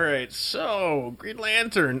 fuck, all right, so, Green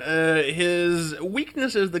Lantern. His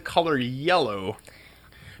weakness is the color yellow.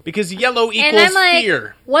 Because yellow equals And I'm like,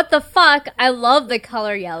 fear. what the fuck? I love the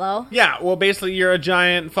color yellow. Yeah, well, basically, you're a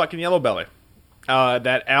giant fucking yellow belly.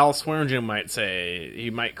 That Al Swearingen might say. He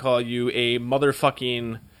might call you a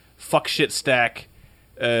motherfucking fuck shit stack,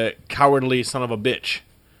 cowardly son of a bitch.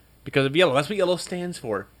 Because of yellow. That's what yellow stands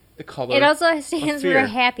for. The color. It also stands fear. for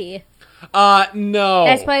happy. No.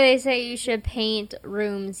 That's why they say you should paint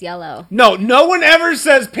rooms yellow. No one ever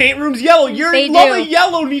says paint rooms yellow. Your They love do. of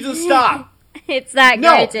yellow needs to stop. It's that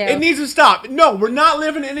No, great, too. it needs to stop. No, we're not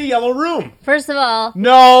living in a yellow room. First of all,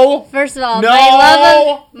 No.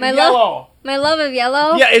 my Yellow. love of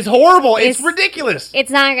yellow, Yeah, it's horrible. It's It's- ridiculous.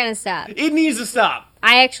 it's not gonna stop. It needs to stop.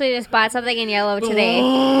 I actually just bought something in yellow today.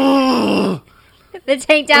 The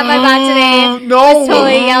tank top I bought today No. was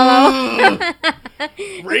totally yellow.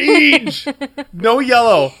 Rage. No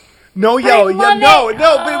yellow. No yellow. love No, it.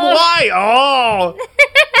 but why? Oh.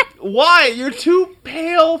 Why? You're too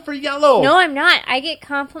pale for yellow. No, I'm not. I get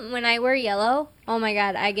compliment when I wear yellow. Oh my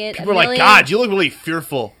god, I get People a are like, million. God, you look really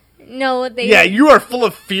fearful. No, they. Yeah, you are full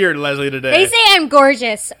of fear, Leslie, today. They say I'm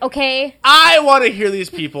gorgeous. Okay. I want to hear these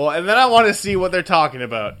people, and then I want to see what they're talking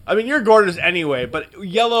about. I mean, you're gorgeous anyway, but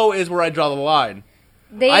yellow is where I draw the line.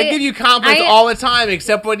 I give you compliments all the time,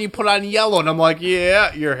 except when you put on yellow, and I'm like,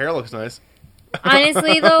 yeah, your hair looks nice.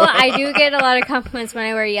 Honestly, though, I do get a lot of compliments when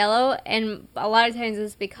I wear yellow, and a lot of times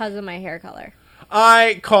it's because of my hair color.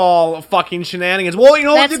 I call fucking shenanigans. Well, you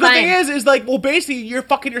know what That's the good thing fine. is like, well, basically, you're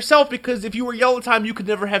fucking yourself, because if you were yellow all the time, you could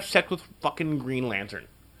never have sex with fucking Green Lantern.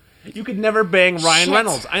 You could never bang Ryan Shit.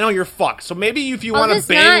 Reynolds. I know you're fucked. So maybe if you I'll want to just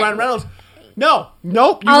bang not- Ryan Reynolds, nope,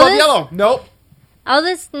 you I'll love just- yellow. Nope. I'll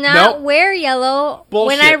just not Nope. wear yellow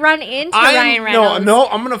Bullshit. when I run into Ryan Reynolds. No,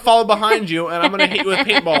 I'm gonna follow behind you and I'm gonna hit you with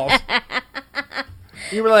paintballs.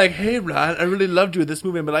 You were like, "Hey, Ryan, I really loved you in this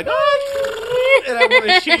movie," and be like, "Oh," and I'm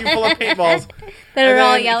gonna shoot you full of paintballs. That And are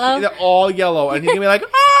all then yellow. They're all yellow, and you're gonna be like,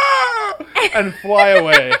 "Ah!" and fly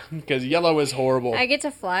away because yellow is horrible. I get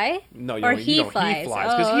to fly? No, you Or don't. he you don't. flies. He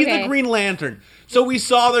flies because Oh, he's okay. the Green Lantern. So we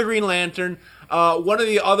saw the Green Lantern. One of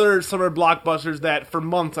the other summer blockbusters that for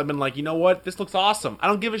months I've been like, you know what? This looks awesome. I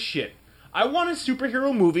don't give a shit. I want a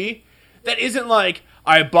superhero movie that isn't like,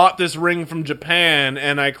 I bought this ring from Japan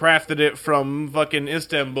and I crafted it from fucking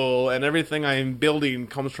Istanbul and everything I'm building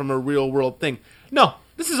comes from a real world thing. No,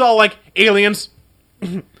 This is all like aliens.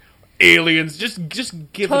 Aliens. Just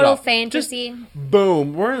give it Total up. fantasy. Just,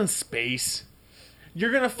 boom. We're in space.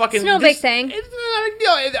 You're gonna fucking. It's no big thing. It's not a big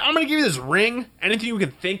deal. I'm gonna give you this ring. Anything you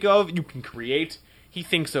can think of, you can create. He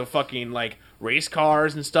thinks of fucking like race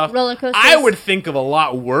cars and stuff. Roller coasters. I would think of a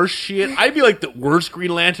lot worse shit. I'd be like the worst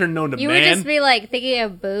Green Lantern known to You man. would just be like thinking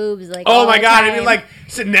of boobs, like. Oh all my the god, time. it'd be like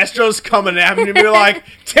Sinestro's coming at me and it'd be like,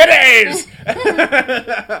 titties!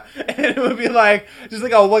 And it would be like, just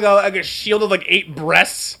like a shield of like 8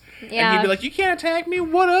 breasts. And Yeah. he'd be like, you can't attack me,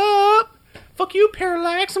 what up? Fuck you,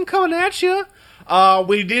 Parallax, I'm coming at you.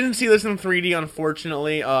 We didn't see this in 3D,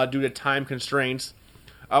 unfortunately, due to time constraints.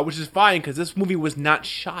 Which is fine, because this movie was not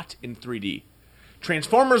shot in 3D.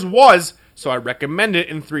 Transformers was, so I recommend it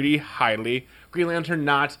in 3D highly. Green Lantern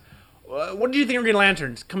not. What did you think of Green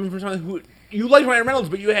Lanterns? Coming from someone who... You liked Ryan Reynolds,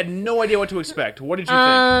 but you had no idea what to expect. What did you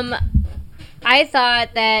think? I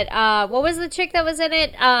thought that, what was the chick that was in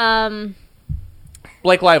it?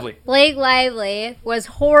 Blake Lively. Blake Lively was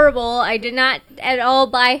horrible. I did not at all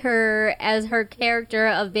buy her as her character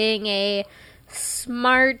of being a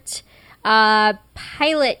smart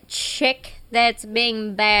pilot chick that's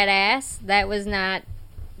being badass. That was not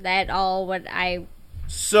at all what I...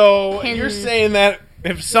 So, you're saying that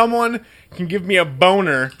if someone can give me a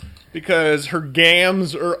boner because her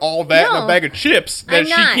gams are all that in No, a bag of chips, that I'm she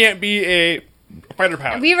not. can't be a fighter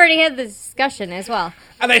pilot. We've already had this discussion as well.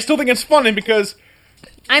 And I still think it's funny because...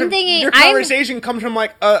 I'm thinking... Your conversation comes from,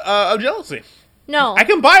 like, a jealousy. No. I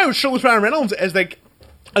can buy a show with Ryan Reynolds as, like,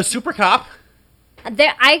 a super cop.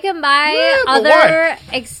 I can buy Yeah, but other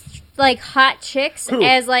like hot chicks Who?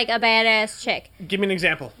 as like a badass chick. Give me an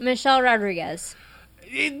example. Michelle Rodriguez.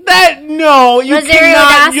 No, you Rosario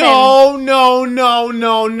cannot. Dawson.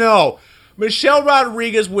 No. Michelle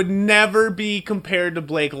Rodriguez would never be compared to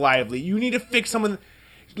Blake Lively. You need to fix someone.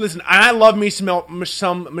 Listen, I love me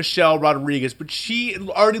some Michelle Rodriguez, but she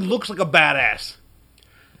already looks like a badass.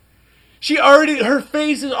 Her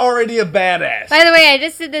face is already a badass. By the way, I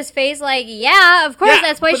just did this face like, yeah, of course,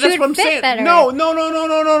 that's why but she would what I'm fit saying. better.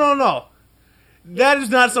 No. That is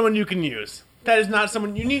not someone you can use. That is not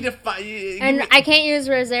someone you need to find. And I can't use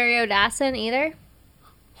Rosario Dawson either.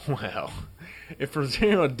 Well, if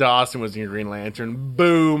Rosario Dawson was in Green Lantern,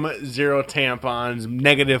 boom, 0 tampons,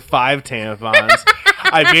 -5 tampons.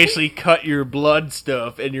 I basically cut your blood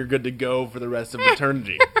stuff, and you're good to go for the rest of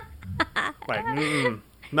eternity. Like,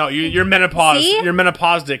 no, you're menopause. See? You're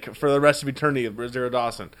menopaustic for the rest of eternity of Rosario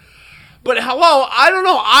Dawson. But hello, I don't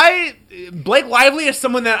know. Blake Lively is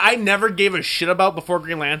someone that I never gave a shit about before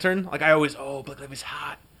Green Lantern. Like I always, Blake Lively's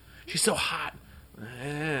hot. She's so hot.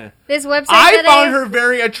 This website I found her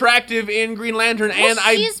very attractive in Green Lantern, and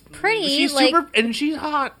she's pretty. She's like, super, and she's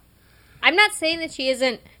hot. I'm not saying that she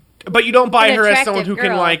isn't. But you don't buy An her as someone who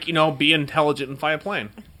attractive can, girl. be intelligent and fly a plane.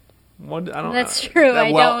 What? I don't. That's true,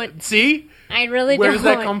 I don't. See, I really where don't. does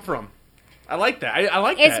that come from? I like that. I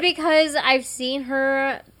like It's that. because I've seen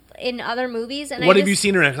her in other movies, and What I have you just-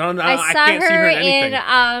 seen her in? I saw can't see her her in anything.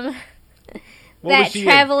 in What was that she in?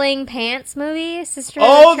 Traveling Pants movie, Sister.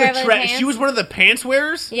 Oh, of the Traveling Pants. she was one of the pants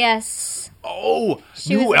wearers. Yes. Oh,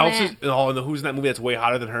 She who was in else that. is? Oh, and who's in that movie that's way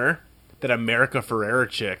hotter than her? That America Ferrera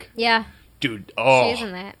chick, Yeah. dude. Oh, She's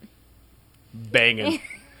in that. banging.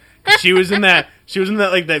 She was in that. She was in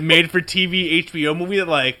that like that made-for-TV HBO movie that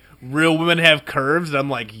like real women have curves. And I'm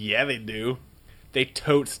like, yeah, they do. They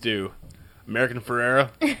totes do. American Ferrera.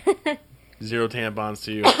 0 tampons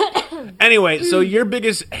to you. Anyway, so your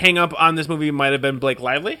biggest hang-up on this movie might have been Blake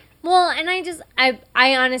Lively. Well, and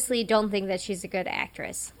I honestly don't think that she's a good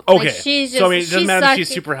actress. Okay, Like, she's just, so I mean, it doesn't she matter if sucked. she's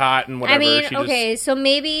super hot and whatever. I mean, she okay, so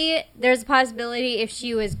maybe there's a possibility if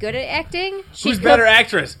she was good at acting, Just, she who's could- better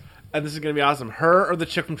actress? And this is gonna be awesome. Her or the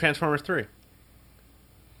chick from Transformers 3?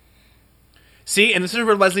 See, and this is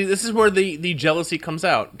where Leslie. This is where the jealousy comes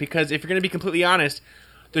out, because if you're gonna be completely honest,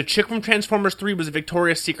 the chick from Transformers 3 was a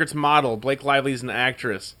Victoria's Secret's model. Blake Lively's an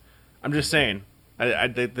actress. I'm just saying.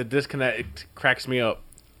 The disconnect cracks me up.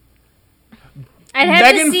 I'd have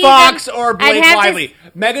to Megan see Fox them- or I'd Blake have to Lively?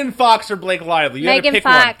 Megan Fox or Blake Lively? You gotta Megan pick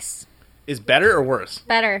Fox. one. Is better or worse?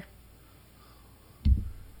 Better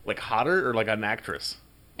Like hotter or like an actress?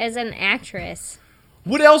 as an actress.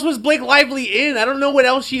 What else was Blake Lively in? I don't know what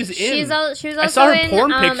else she's in. She was I also saw her in.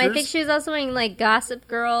 porn I pictures. think she was also in like Gossip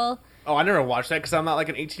Girl, Oh, I never watched that because I'm not like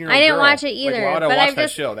an 18-year-old I didn't girl. watch it either, Like, why would I but watch I've that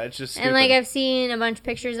just- show? That's just stupid. and like I've seen a bunch of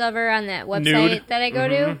pictures of her on that website Nude? that I go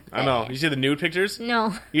to. I know. You see the nude pictures?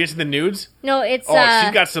 No, You see the nudes? no, it's Oh,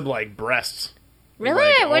 she's got some like breasts. really.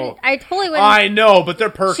 like, I wouldn't. oh. I totally wouldn't. I know, but they're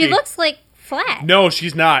perky. She looks like flat. No,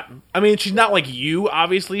 she's not. I mean, she's not like you,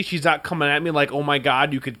 obviously. She's not coming at me like, oh my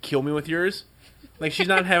god, you could kill me with yours. Like, she's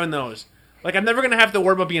not having those. Like, I'm never going to have to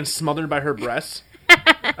worry about being smothered by her breasts.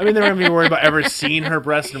 I mean, they're going to be worried about ever seeing her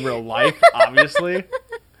breasts in real life, obviously.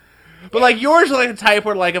 But, like, yours are like the type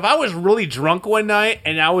where, like, if I was really drunk one night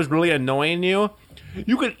and I was really annoying you,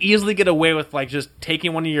 you could easily get away with, like, just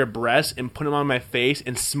taking one of your breasts and putting them on my face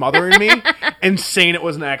and smothering me and saying it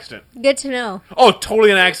was an accident. Good to know. Oh,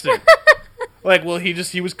 totally an accident. Like, well,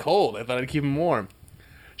 he was cold. I thought I'd keep him warm.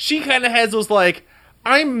 She kind of has those, like,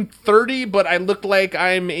 I'm 30, but I look like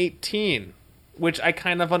I'm 18. Which I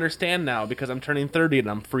kind of understand now because I'm turning 30 and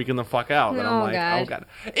I'm freaking the fuck out. And I'm like, oh God.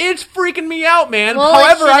 It's freaking me out, man. Well,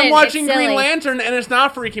 However, I'm it's watching silly. Green Lantern and it's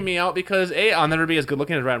not freaking me out because, A, I'll never be as good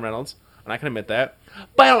looking as Ryan Reynolds. And I can admit that.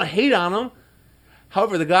 But I don't hate on him.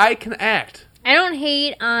 However, the guy can act. I don't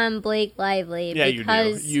hate on Blake Lively. Yeah,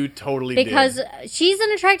 because, you do. You totally do. Because she's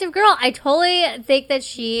an attractive girl. I totally think that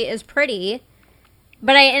she is pretty.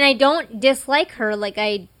 But I don't dislike her like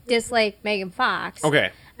I dislike Megan Fox. Okay.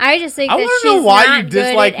 I just think I that want she's to know why not you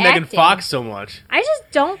dislike good at Megan acting. Fox so much. I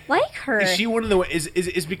just don't like her. Is she one of the...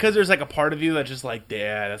 Is because there's like a part of you that's just like,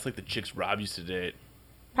 yeah, that's like the chicks Rob used to date.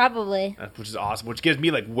 Probably. Which is awesome. Which gives me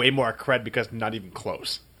like way more cred because I'm not even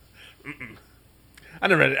close. I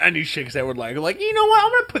never had any chicks that were like, you know what? I'm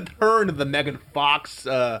going to put her into the Megan Fox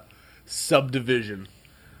subdivision.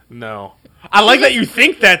 No. I like that you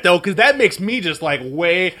think that, though, because that makes me just, like,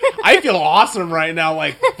 I feel awesome right now.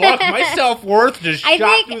 Like, fuck, my self-worth just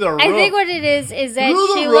shot through the roof. I think what it is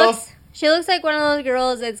that she looks like one of those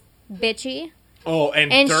girls that's bitchy. Oh,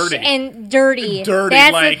 and dirty. And dirty. Dirty.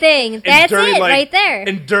 That's like, the thing. That's dirty, it like, right there.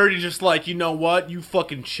 And dirty just like, you know what? You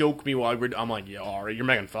fucking choke me while I'm like, yeah, all right, you're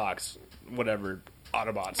Megan Fox. Whatever.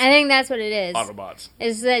 Autobots. I think that's what it is. Autobots.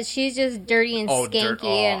 Is that she's just dirty and skanky,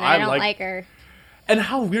 and I don't like her. And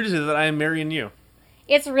how weird is it that I am marrying you?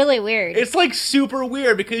 It's really weird. It's like super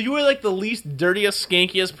weird because you are like the least dirtiest,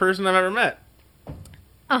 skankiest person I've ever met.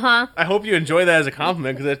 Uh-huh. I hope you enjoy that as a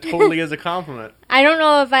compliment because it totally is a compliment. I don't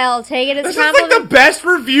know if I'll take it as This a is compliment. like the best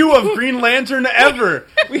review of Green Lantern ever.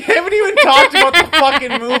 We haven't even talked about the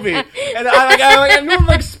fucking movie. And I knew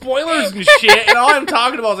like spoilers and shit, and all I'm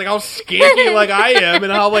talking about is like how skanky like I am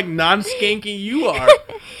and how like non-skanky you are.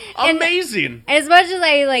 Amazing. As much as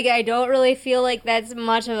I don't really feel like that's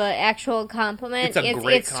much of an actual compliment.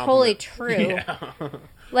 It's totally true. Yeah.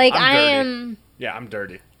 Like I'm I dirty. am. Yeah, I'm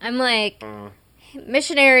dirty. I'm like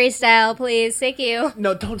missionary style, please. Thank you.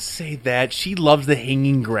 No, don't say that. She loves the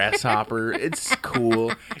hanging grasshopper. It's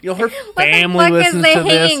cool. You know, her family What the fuck listens is to the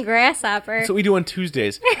this. hanging grasshopper? That's what we do on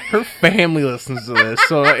Tuesdays. Her family listens to this,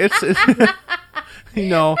 so it's you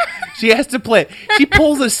know, she has to play. She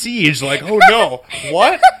pulls a siege like, oh no,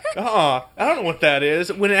 what? I don't know what that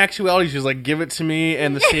is. When in actuality, she's like, give it to me,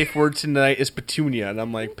 and the safe word tonight is petunia. And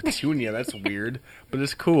I'm like, petunia? That's weird, but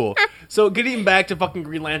it's cool. So getting back to fucking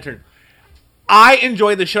Green Lantern. I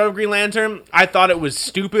enjoyed the show of Green Lantern. I thought it was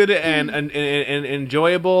stupid and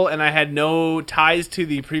enjoyable, and I had no ties to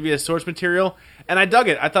the previous source material. And I dug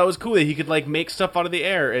it. I thought it was cool that he could like make stuff out of the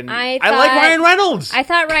air. And I like Ryan Reynolds. I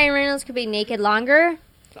thought Ryan Reynolds could be naked longer.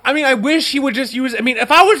 I mean, I wish he would just use... I mean,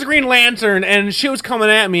 if I was Green Lantern and shit was coming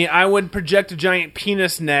at me, I would project a giant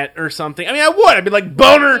penis net or something. I mean, I would. I'd be like,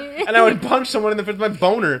 boner! And I would punch someone in the face with my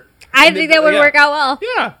boner. I think that would work out well.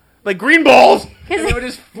 Yeah. Like green balls! And they would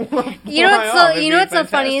just You know what's the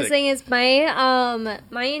funniest thing is my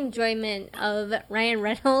enjoyment of Ryan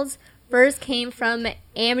Reynolds first came from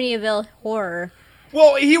Amityville Horror.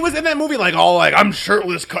 Well, he was in that movie like all like, I'm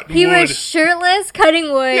shirtless cutting wood. He was shirtless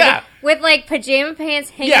cutting wood with like pajama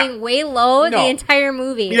pants hanging way low the entire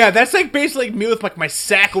movie. Yeah, that's like basically like me with like my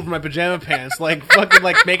sack over my pajama pants, like fucking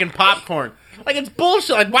like making popcorn. Like it's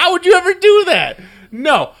bullshit. Like why would you ever do that?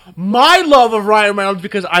 No, my love of Ryan Reynolds,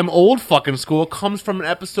 because I'm old fucking school, comes from an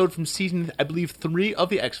episode from season, I believe, 3 of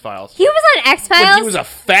the X-Files. He was on X-Files? When he was a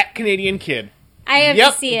fat Canadian kid. I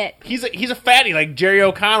have to see it. He's a fatty, like Jerry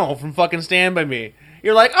O'Connell from fucking Stand By Me.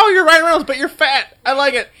 You're like, oh, you're Ryan Reynolds, but you're fat. I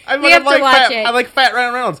like it. I like fat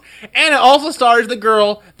Ryan Reynolds. And it also stars the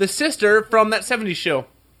girl, the sister from that 70s show.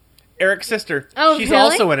 Eric's sister. Oh, she's really?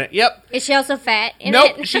 also in it. Yep. Is she also fat in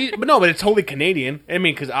nope, it? but it's totally Canadian. I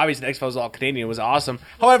mean, because obviously the X-Files was all Canadian. It was awesome.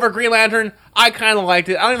 However, Green Lantern, I kind of liked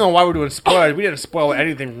it. I don't even know why we're doing spoilers. We didn't spoil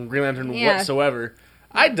anything from Green Lantern whatsoever.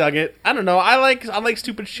 I dug it. I don't know. I like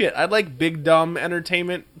stupid shit. I like big, dumb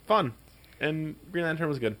entertainment fun. And Green Lantern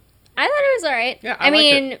was good. I thought it was alright. Yeah, I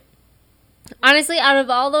mean, honestly, out of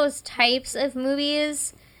all those types of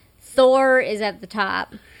movies, Thor is at the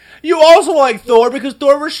top. You also like Thor because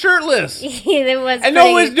Thor was shirtless. It was, and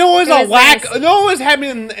no one was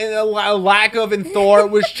having a lack of in Thor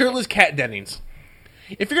was shirtless Kat Dennings.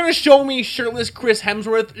 If you're gonna show me shirtless Chris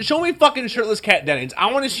Hemsworth, show me fucking shirtless Kat Dennings.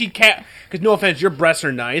 I want to see Kat. Because no offense, your breasts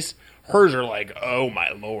are nice. Hers are like, oh my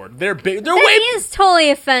lord, they're big. They're That way. is totally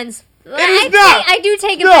offense. It is not. I do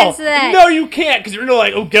take offense to that. No, you can't, because you're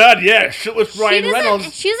like, oh god, yeah, shitless Ryan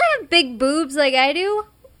Reynolds. She doesn't have big boobs like I do.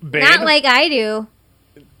 Babe. Not like I do.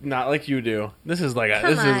 Not like you do. This is like a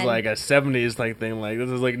Come on. 70s like thing. Like this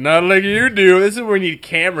is like not like you do. This is when you need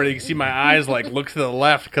camera. You can see my eyes like look to the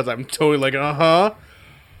left because I'm totally like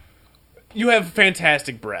You have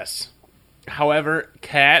fantastic breasts. However,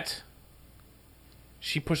 Kat,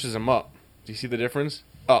 she pushes them up. Do you see the difference?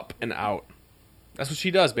 Up and out. That's what she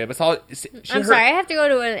does, babe. That's all. I'm sorry, I have to go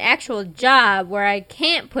to an actual job where I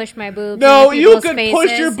can't push my boobs. No, into you people's could faces.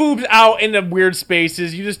 push your boobs out into weird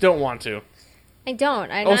spaces. You just don't want to. I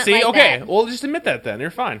don't. I Oh, don't see? like Okay. that. Well, just admit that then. You're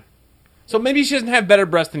fine. So maybe she doesn't have better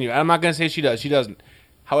breasts than you. I'm not going to say she does. She doesn't.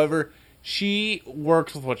 However, she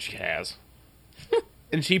works with what she has.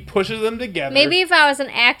 And she pushes them together. Maybe if I was an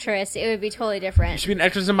actress, it would be totally different. She should be an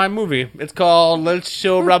actress in my movie. It's called Let's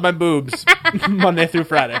Show Rob My Boobs. Monday through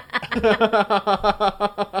Friday.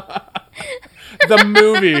 The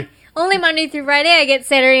movie. Only Monday through Friday. I get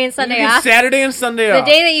Saturday and Sunday You get off. Saturday and Sunday The off.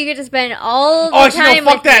 day that you get to spend all the Oh, actually, time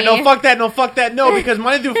no, fuck with that. me. No, fuck that. No, fuck that. No, because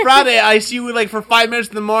Monday through Friday, I see you like for 5 minutes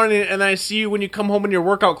in the morning, and I see you when you come home in your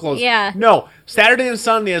workout clothes. Yeah. No, Saturday and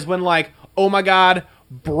Sunday is when, like, oh my god,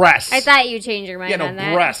 breasts. I thought you'd change your mind Yeah, no, on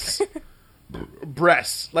that. breasts.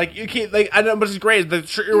 Breasts. Like, you can't, like, I know, but it's great. The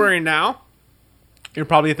shirt you're wearing now, you're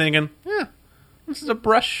probably thinking, this is a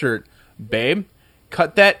breast shirt. Babe,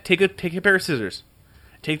 cut that, take a pair of scissors.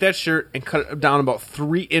 Take that shirt and cut it down about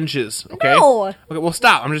 3 inches, okay? No. Okay, well,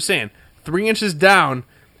 stop. I'm just saying. 3 inches down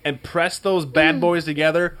and press those bad boys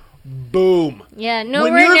together. Boom. Yeah, no,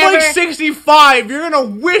 When we're you're never. like 65, you're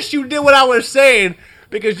going to wish you did what I was saying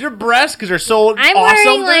because your breasts, because they're so I'm awesome,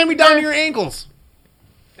 wearing, they're going to be like, down to the- your ankles.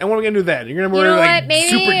 And what are we going to do then? You're going to You wear know like what? Maybe-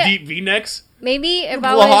 super deep V-necks? Maybe if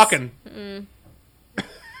I Willa was. Hawken.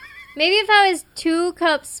 Maybe if I was 2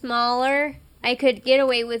 cups smaller, I could get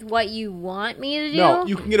away with what you want me to do. No,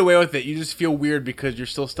 you can get away with it. You just feel weird because you're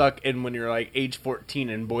still stuck in when you're like age 14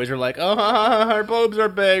 and boys are like, oh, her boobs are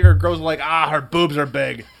big, or girls are like, her boobs are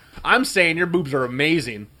big. I'm saying your boobs are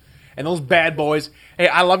amazing. And those bad boys, hey,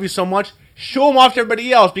 I love you so much. Show them off to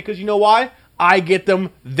everybody else because you know why? I get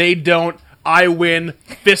them, they don't. I win.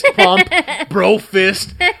 Fist pump. Bro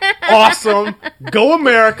fist. Awesome. Go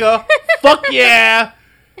America. Fuck yeah.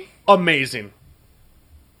 Amazing.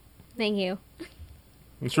 Thank you.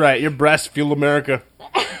 That's right. Your breasts fuel America.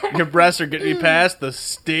 Your breasts are getting you past the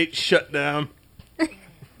state shutdown.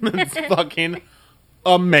 It's fucking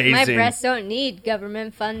amazing. My breasts don't need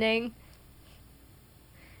government funding.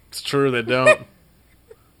 It's true, they don't.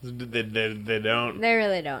 They don't. They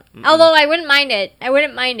really don't. Although I wouldn't mind it. I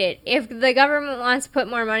wouldn't mind it. If the government wants to put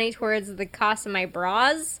more money towards the cost of my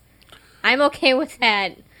bras, I'm okay with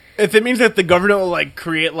that. If it means that the government will like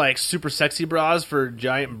create like super sexy bras for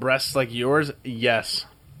giant breasts like yours, yes.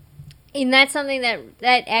 And that's something that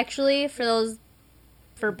actually,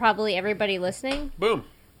 for probably everybody listening, Boom.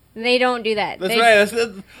 they don't do that. That's They-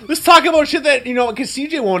 right. Let's talk about shit that, because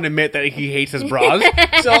CJ won't admit that he hates his bras.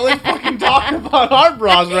 So let's fucking talk about our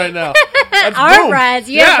bras right now. That's Our boom. bras.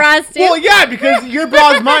 You have bras too? Well, yeah, because your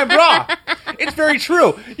bra is my bra. It's very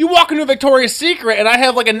true. You walk into Victoria's Secret and I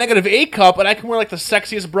have like a negative A cup and I can wear like the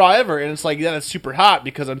sexiest bra ever. And it's like, yeah, that's super hot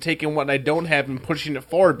because I'm taking what I don't have and pushing it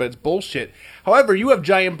forward, but it's bullshit. However, you have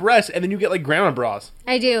giant breasts and then you get like grandma bras.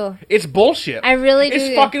 I do. It's bullshit. I really do.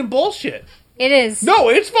 It's fucking bullshit. It is. No,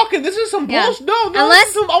 it's fucking. This is some Yeah. bullshit. No,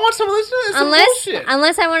 Unless- I want some of this. This is some bullshit.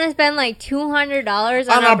 Unless I want to spend like $200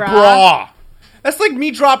 On on a bra. That's like me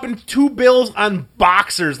dropping 2 bills on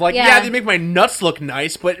boxers. Like, yeah, Yeah. they make my nuts look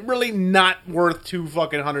nice, but really not worth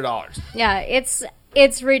 $200. Yeah,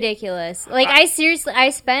 it's ridiculous. Like I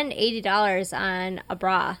spend $80 on a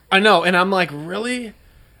bra. I know, and I'm like, really?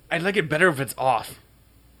 I'd like it better if it's off.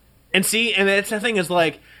 And see, and it's the thing is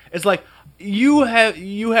like, it's like you have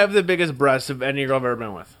the biggest breasts of any girl I've ever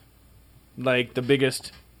been with. Like the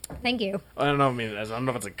biggest. Thank you. I don't know. I mean, I don't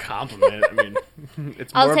know if it's a compliment. I mean,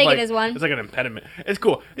 it's. I'll more of take it like, as one. It's like an impediment. It's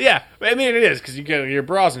cool. Yeah, I mean, it is because you get your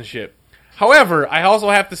bras and shit. However, I also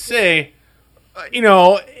have to say,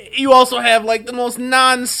 you also have like the most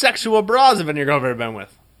non-sexual bras of any girl I've ever been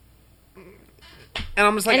with. And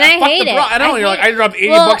I'm just like, And I fuck hate the bra. it. I know. I You're like, hate I dropped $80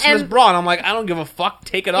 Well, for this and- bra, and I'm like, I don't give a fuck.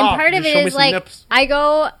 Take it And off. part of Just it show me is some like nips. I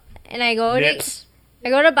go Nips.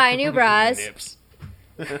 to buy new bras. Nips.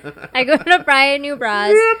 I go to buy new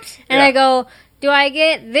bras, Nips. and Yeah. I go, do I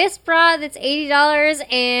get this bra that's $80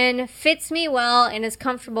 and fits me well and is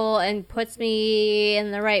comfortable and puts me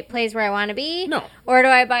in the right place where I want to be? No. Or do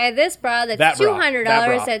I buy this bra that's That bra. $200 That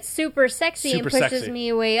bra. that's super sexy Super and pushes sexy.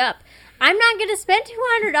 me way up? I'm not going to spend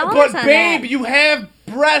 $200 But on babe, that. you have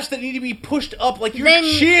breasts that need to be pushed up, like your Then-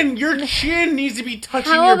 chin. Your chin needs to be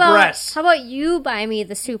touching your breasts. How about you buy me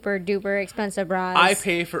the super duper expensive bras? I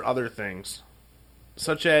pay for other things,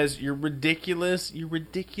 such as your ridiculous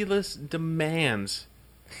demands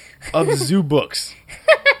of zoo books.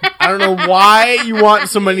 I don't know why you want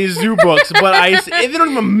so many zoo books, but they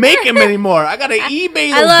don't even make them anymore. I gotta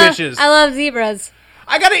eBay those bitches. I love zebras.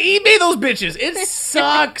 I gotta eBay those bitches. It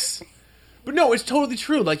sucks. But no, it's totally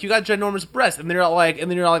true. Like, you got ginormous breasts, and you're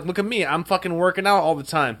like, look at me. I'm fucking working out all the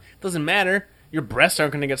time. Doesn't matter. Your breasts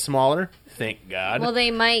aren't gonna get smaller. Thank God. Well, they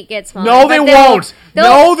might get smaller. No, they won't.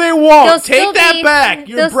 No, they they'll won't. still Take that be- back.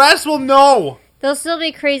 Your they'll- breasts will know. They'll still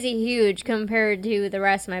be crazy huge compared to the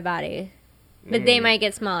rest of my body. But they might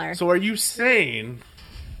get smaller. So are you saying...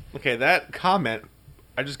 Okay, that comment,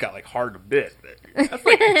 I just got, like, hard a bit. That's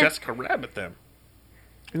like Jessica Rabbit, then.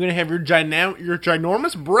 You're going to have your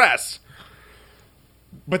ginormous breasts,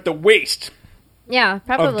 but the waist Yeah, of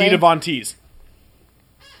probably. Dita Von Teese.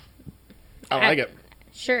 I like it.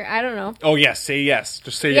 Sure, I don't know. Oh, yes. Say yes.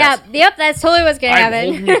 Just say Yeah, yes. yep, that's totally what's going to I'm happen.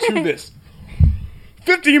 holding you to this.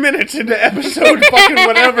 50 minutes into episode fucking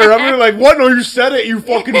whatever. I'm gonna be like, what? No, you said it. You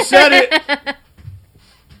fucking said it.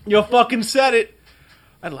 You fucking said it.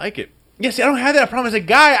 I like it. Yeah, see, I don't have that problem. As a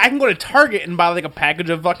guy, I can go to Target and buy like a package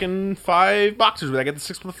of fucking 5 boxers where I get the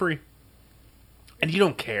 6th for free. And you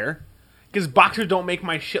don't care. Because boxers don't make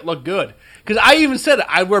my shit look good. Because I even said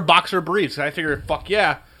I wear boxer briefs. And I figured, fuck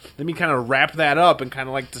yeah. Let me kind of wrap that up and kind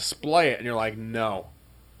of like display it. And you're like, no.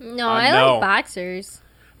 No, I like boxers.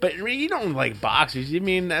 But you don't like boxers. I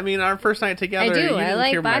mean, our first night together, I do. you I didn't like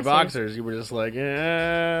care about my boxers. boxers. You were just like,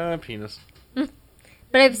 penis.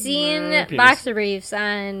 But I've seen Penis. boxer briefs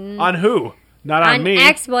on who? Not on me.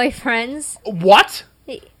 ex-boyfriends. What?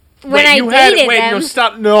 When I dated them. No,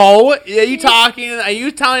 stop. No. Are you talking? Are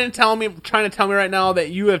you trying to tell me right now that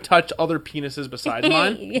you have touched other penises besides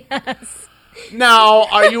mine? Yes. Now,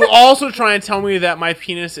 are you also trying to tell me that my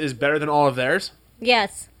penis is better than all of theirs?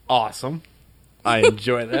 Yes. Awesome. I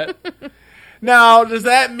enjoy that. Now, does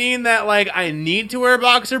that mean that, like, I need to wear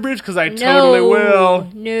boxer briefs? Because I totally will.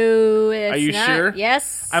 No, it's Are you not. sure?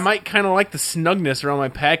 Yes. I might kind of like the snugness around my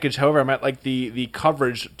package. However, I might like the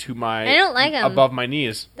coverage to my... I don't like 'em. above my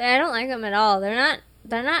knees. I don't like them at all. They're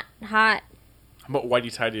not hot. How about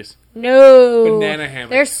whitey tidies? No. Banana hammock.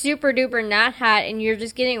 They're super duper not hot, and you're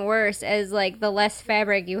just getting worse as, like, the less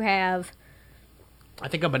fabric you have. I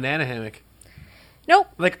think a banana hammock. Nope.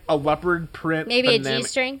 Like a leopard print Maybe banana... a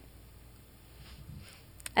G-string.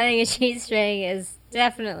 I think a G-string is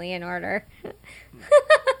definitely in order.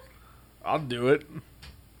 I'll do it.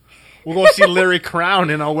 We'll go see Larry Crown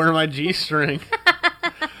and I'll wear my G-string.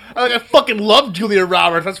 I fucking love Julia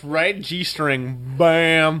Roberts. That's right. G-string.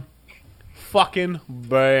 Bam. Fucking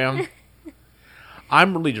bam.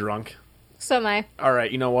 I'm really drunk. So am I. All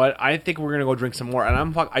right, you know what? I think we're going to go drink some more.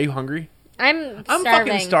 And are you hungry? I'm I'm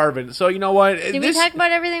starving. fucking starving. So you know what? Did we talk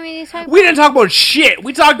about everything we need to talk about? We didn't talk about shit.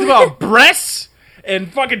 We talked about breasts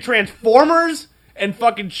and fucking Transformers and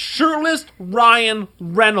fucking shirtless Ryan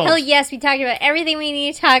Reynolds. Hell yes, we talked about everything we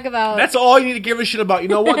need to talk about. That's all you need to give a shit about. You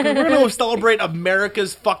know what? 'Cause we're going to go celebrate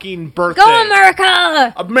America's fucking birthday. Go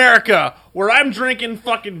America! America, where I'm drinking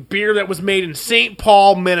fucking beer that was made in St.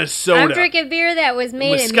 Paul, Minnesota. I'm drinking beer that was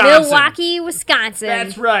made Wisconsin. in Milwaukee, Wisconsin.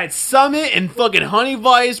 That's right. Summit and fucking Honey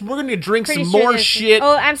Vice. We're going to drink Pretty some sure more this- shit.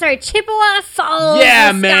 Oh, I'm sorry, Chippewa Falls,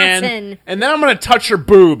 Yeah, Wisconsin. man. And then I'm going to touch her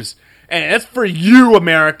boobs. And that's for you,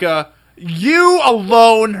 America. You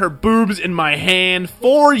alone, her boobs in my hand.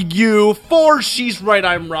 For you. For She's Right,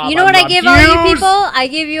 I'm Rob. You know I'm what I Rob give all you Hughes. people? I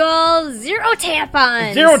give you all 0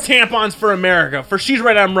 tampons. 0 tampons for America. For She's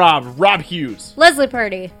Right, I'm Rob. Rob Hughes. Leslie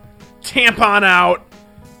Purdy. Tampon out.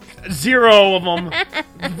 0 of them.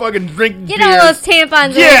 Fucking drink Get beer. all those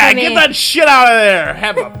tampons away Yeah, from me. get that shit out of there.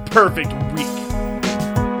 Have a perfect week.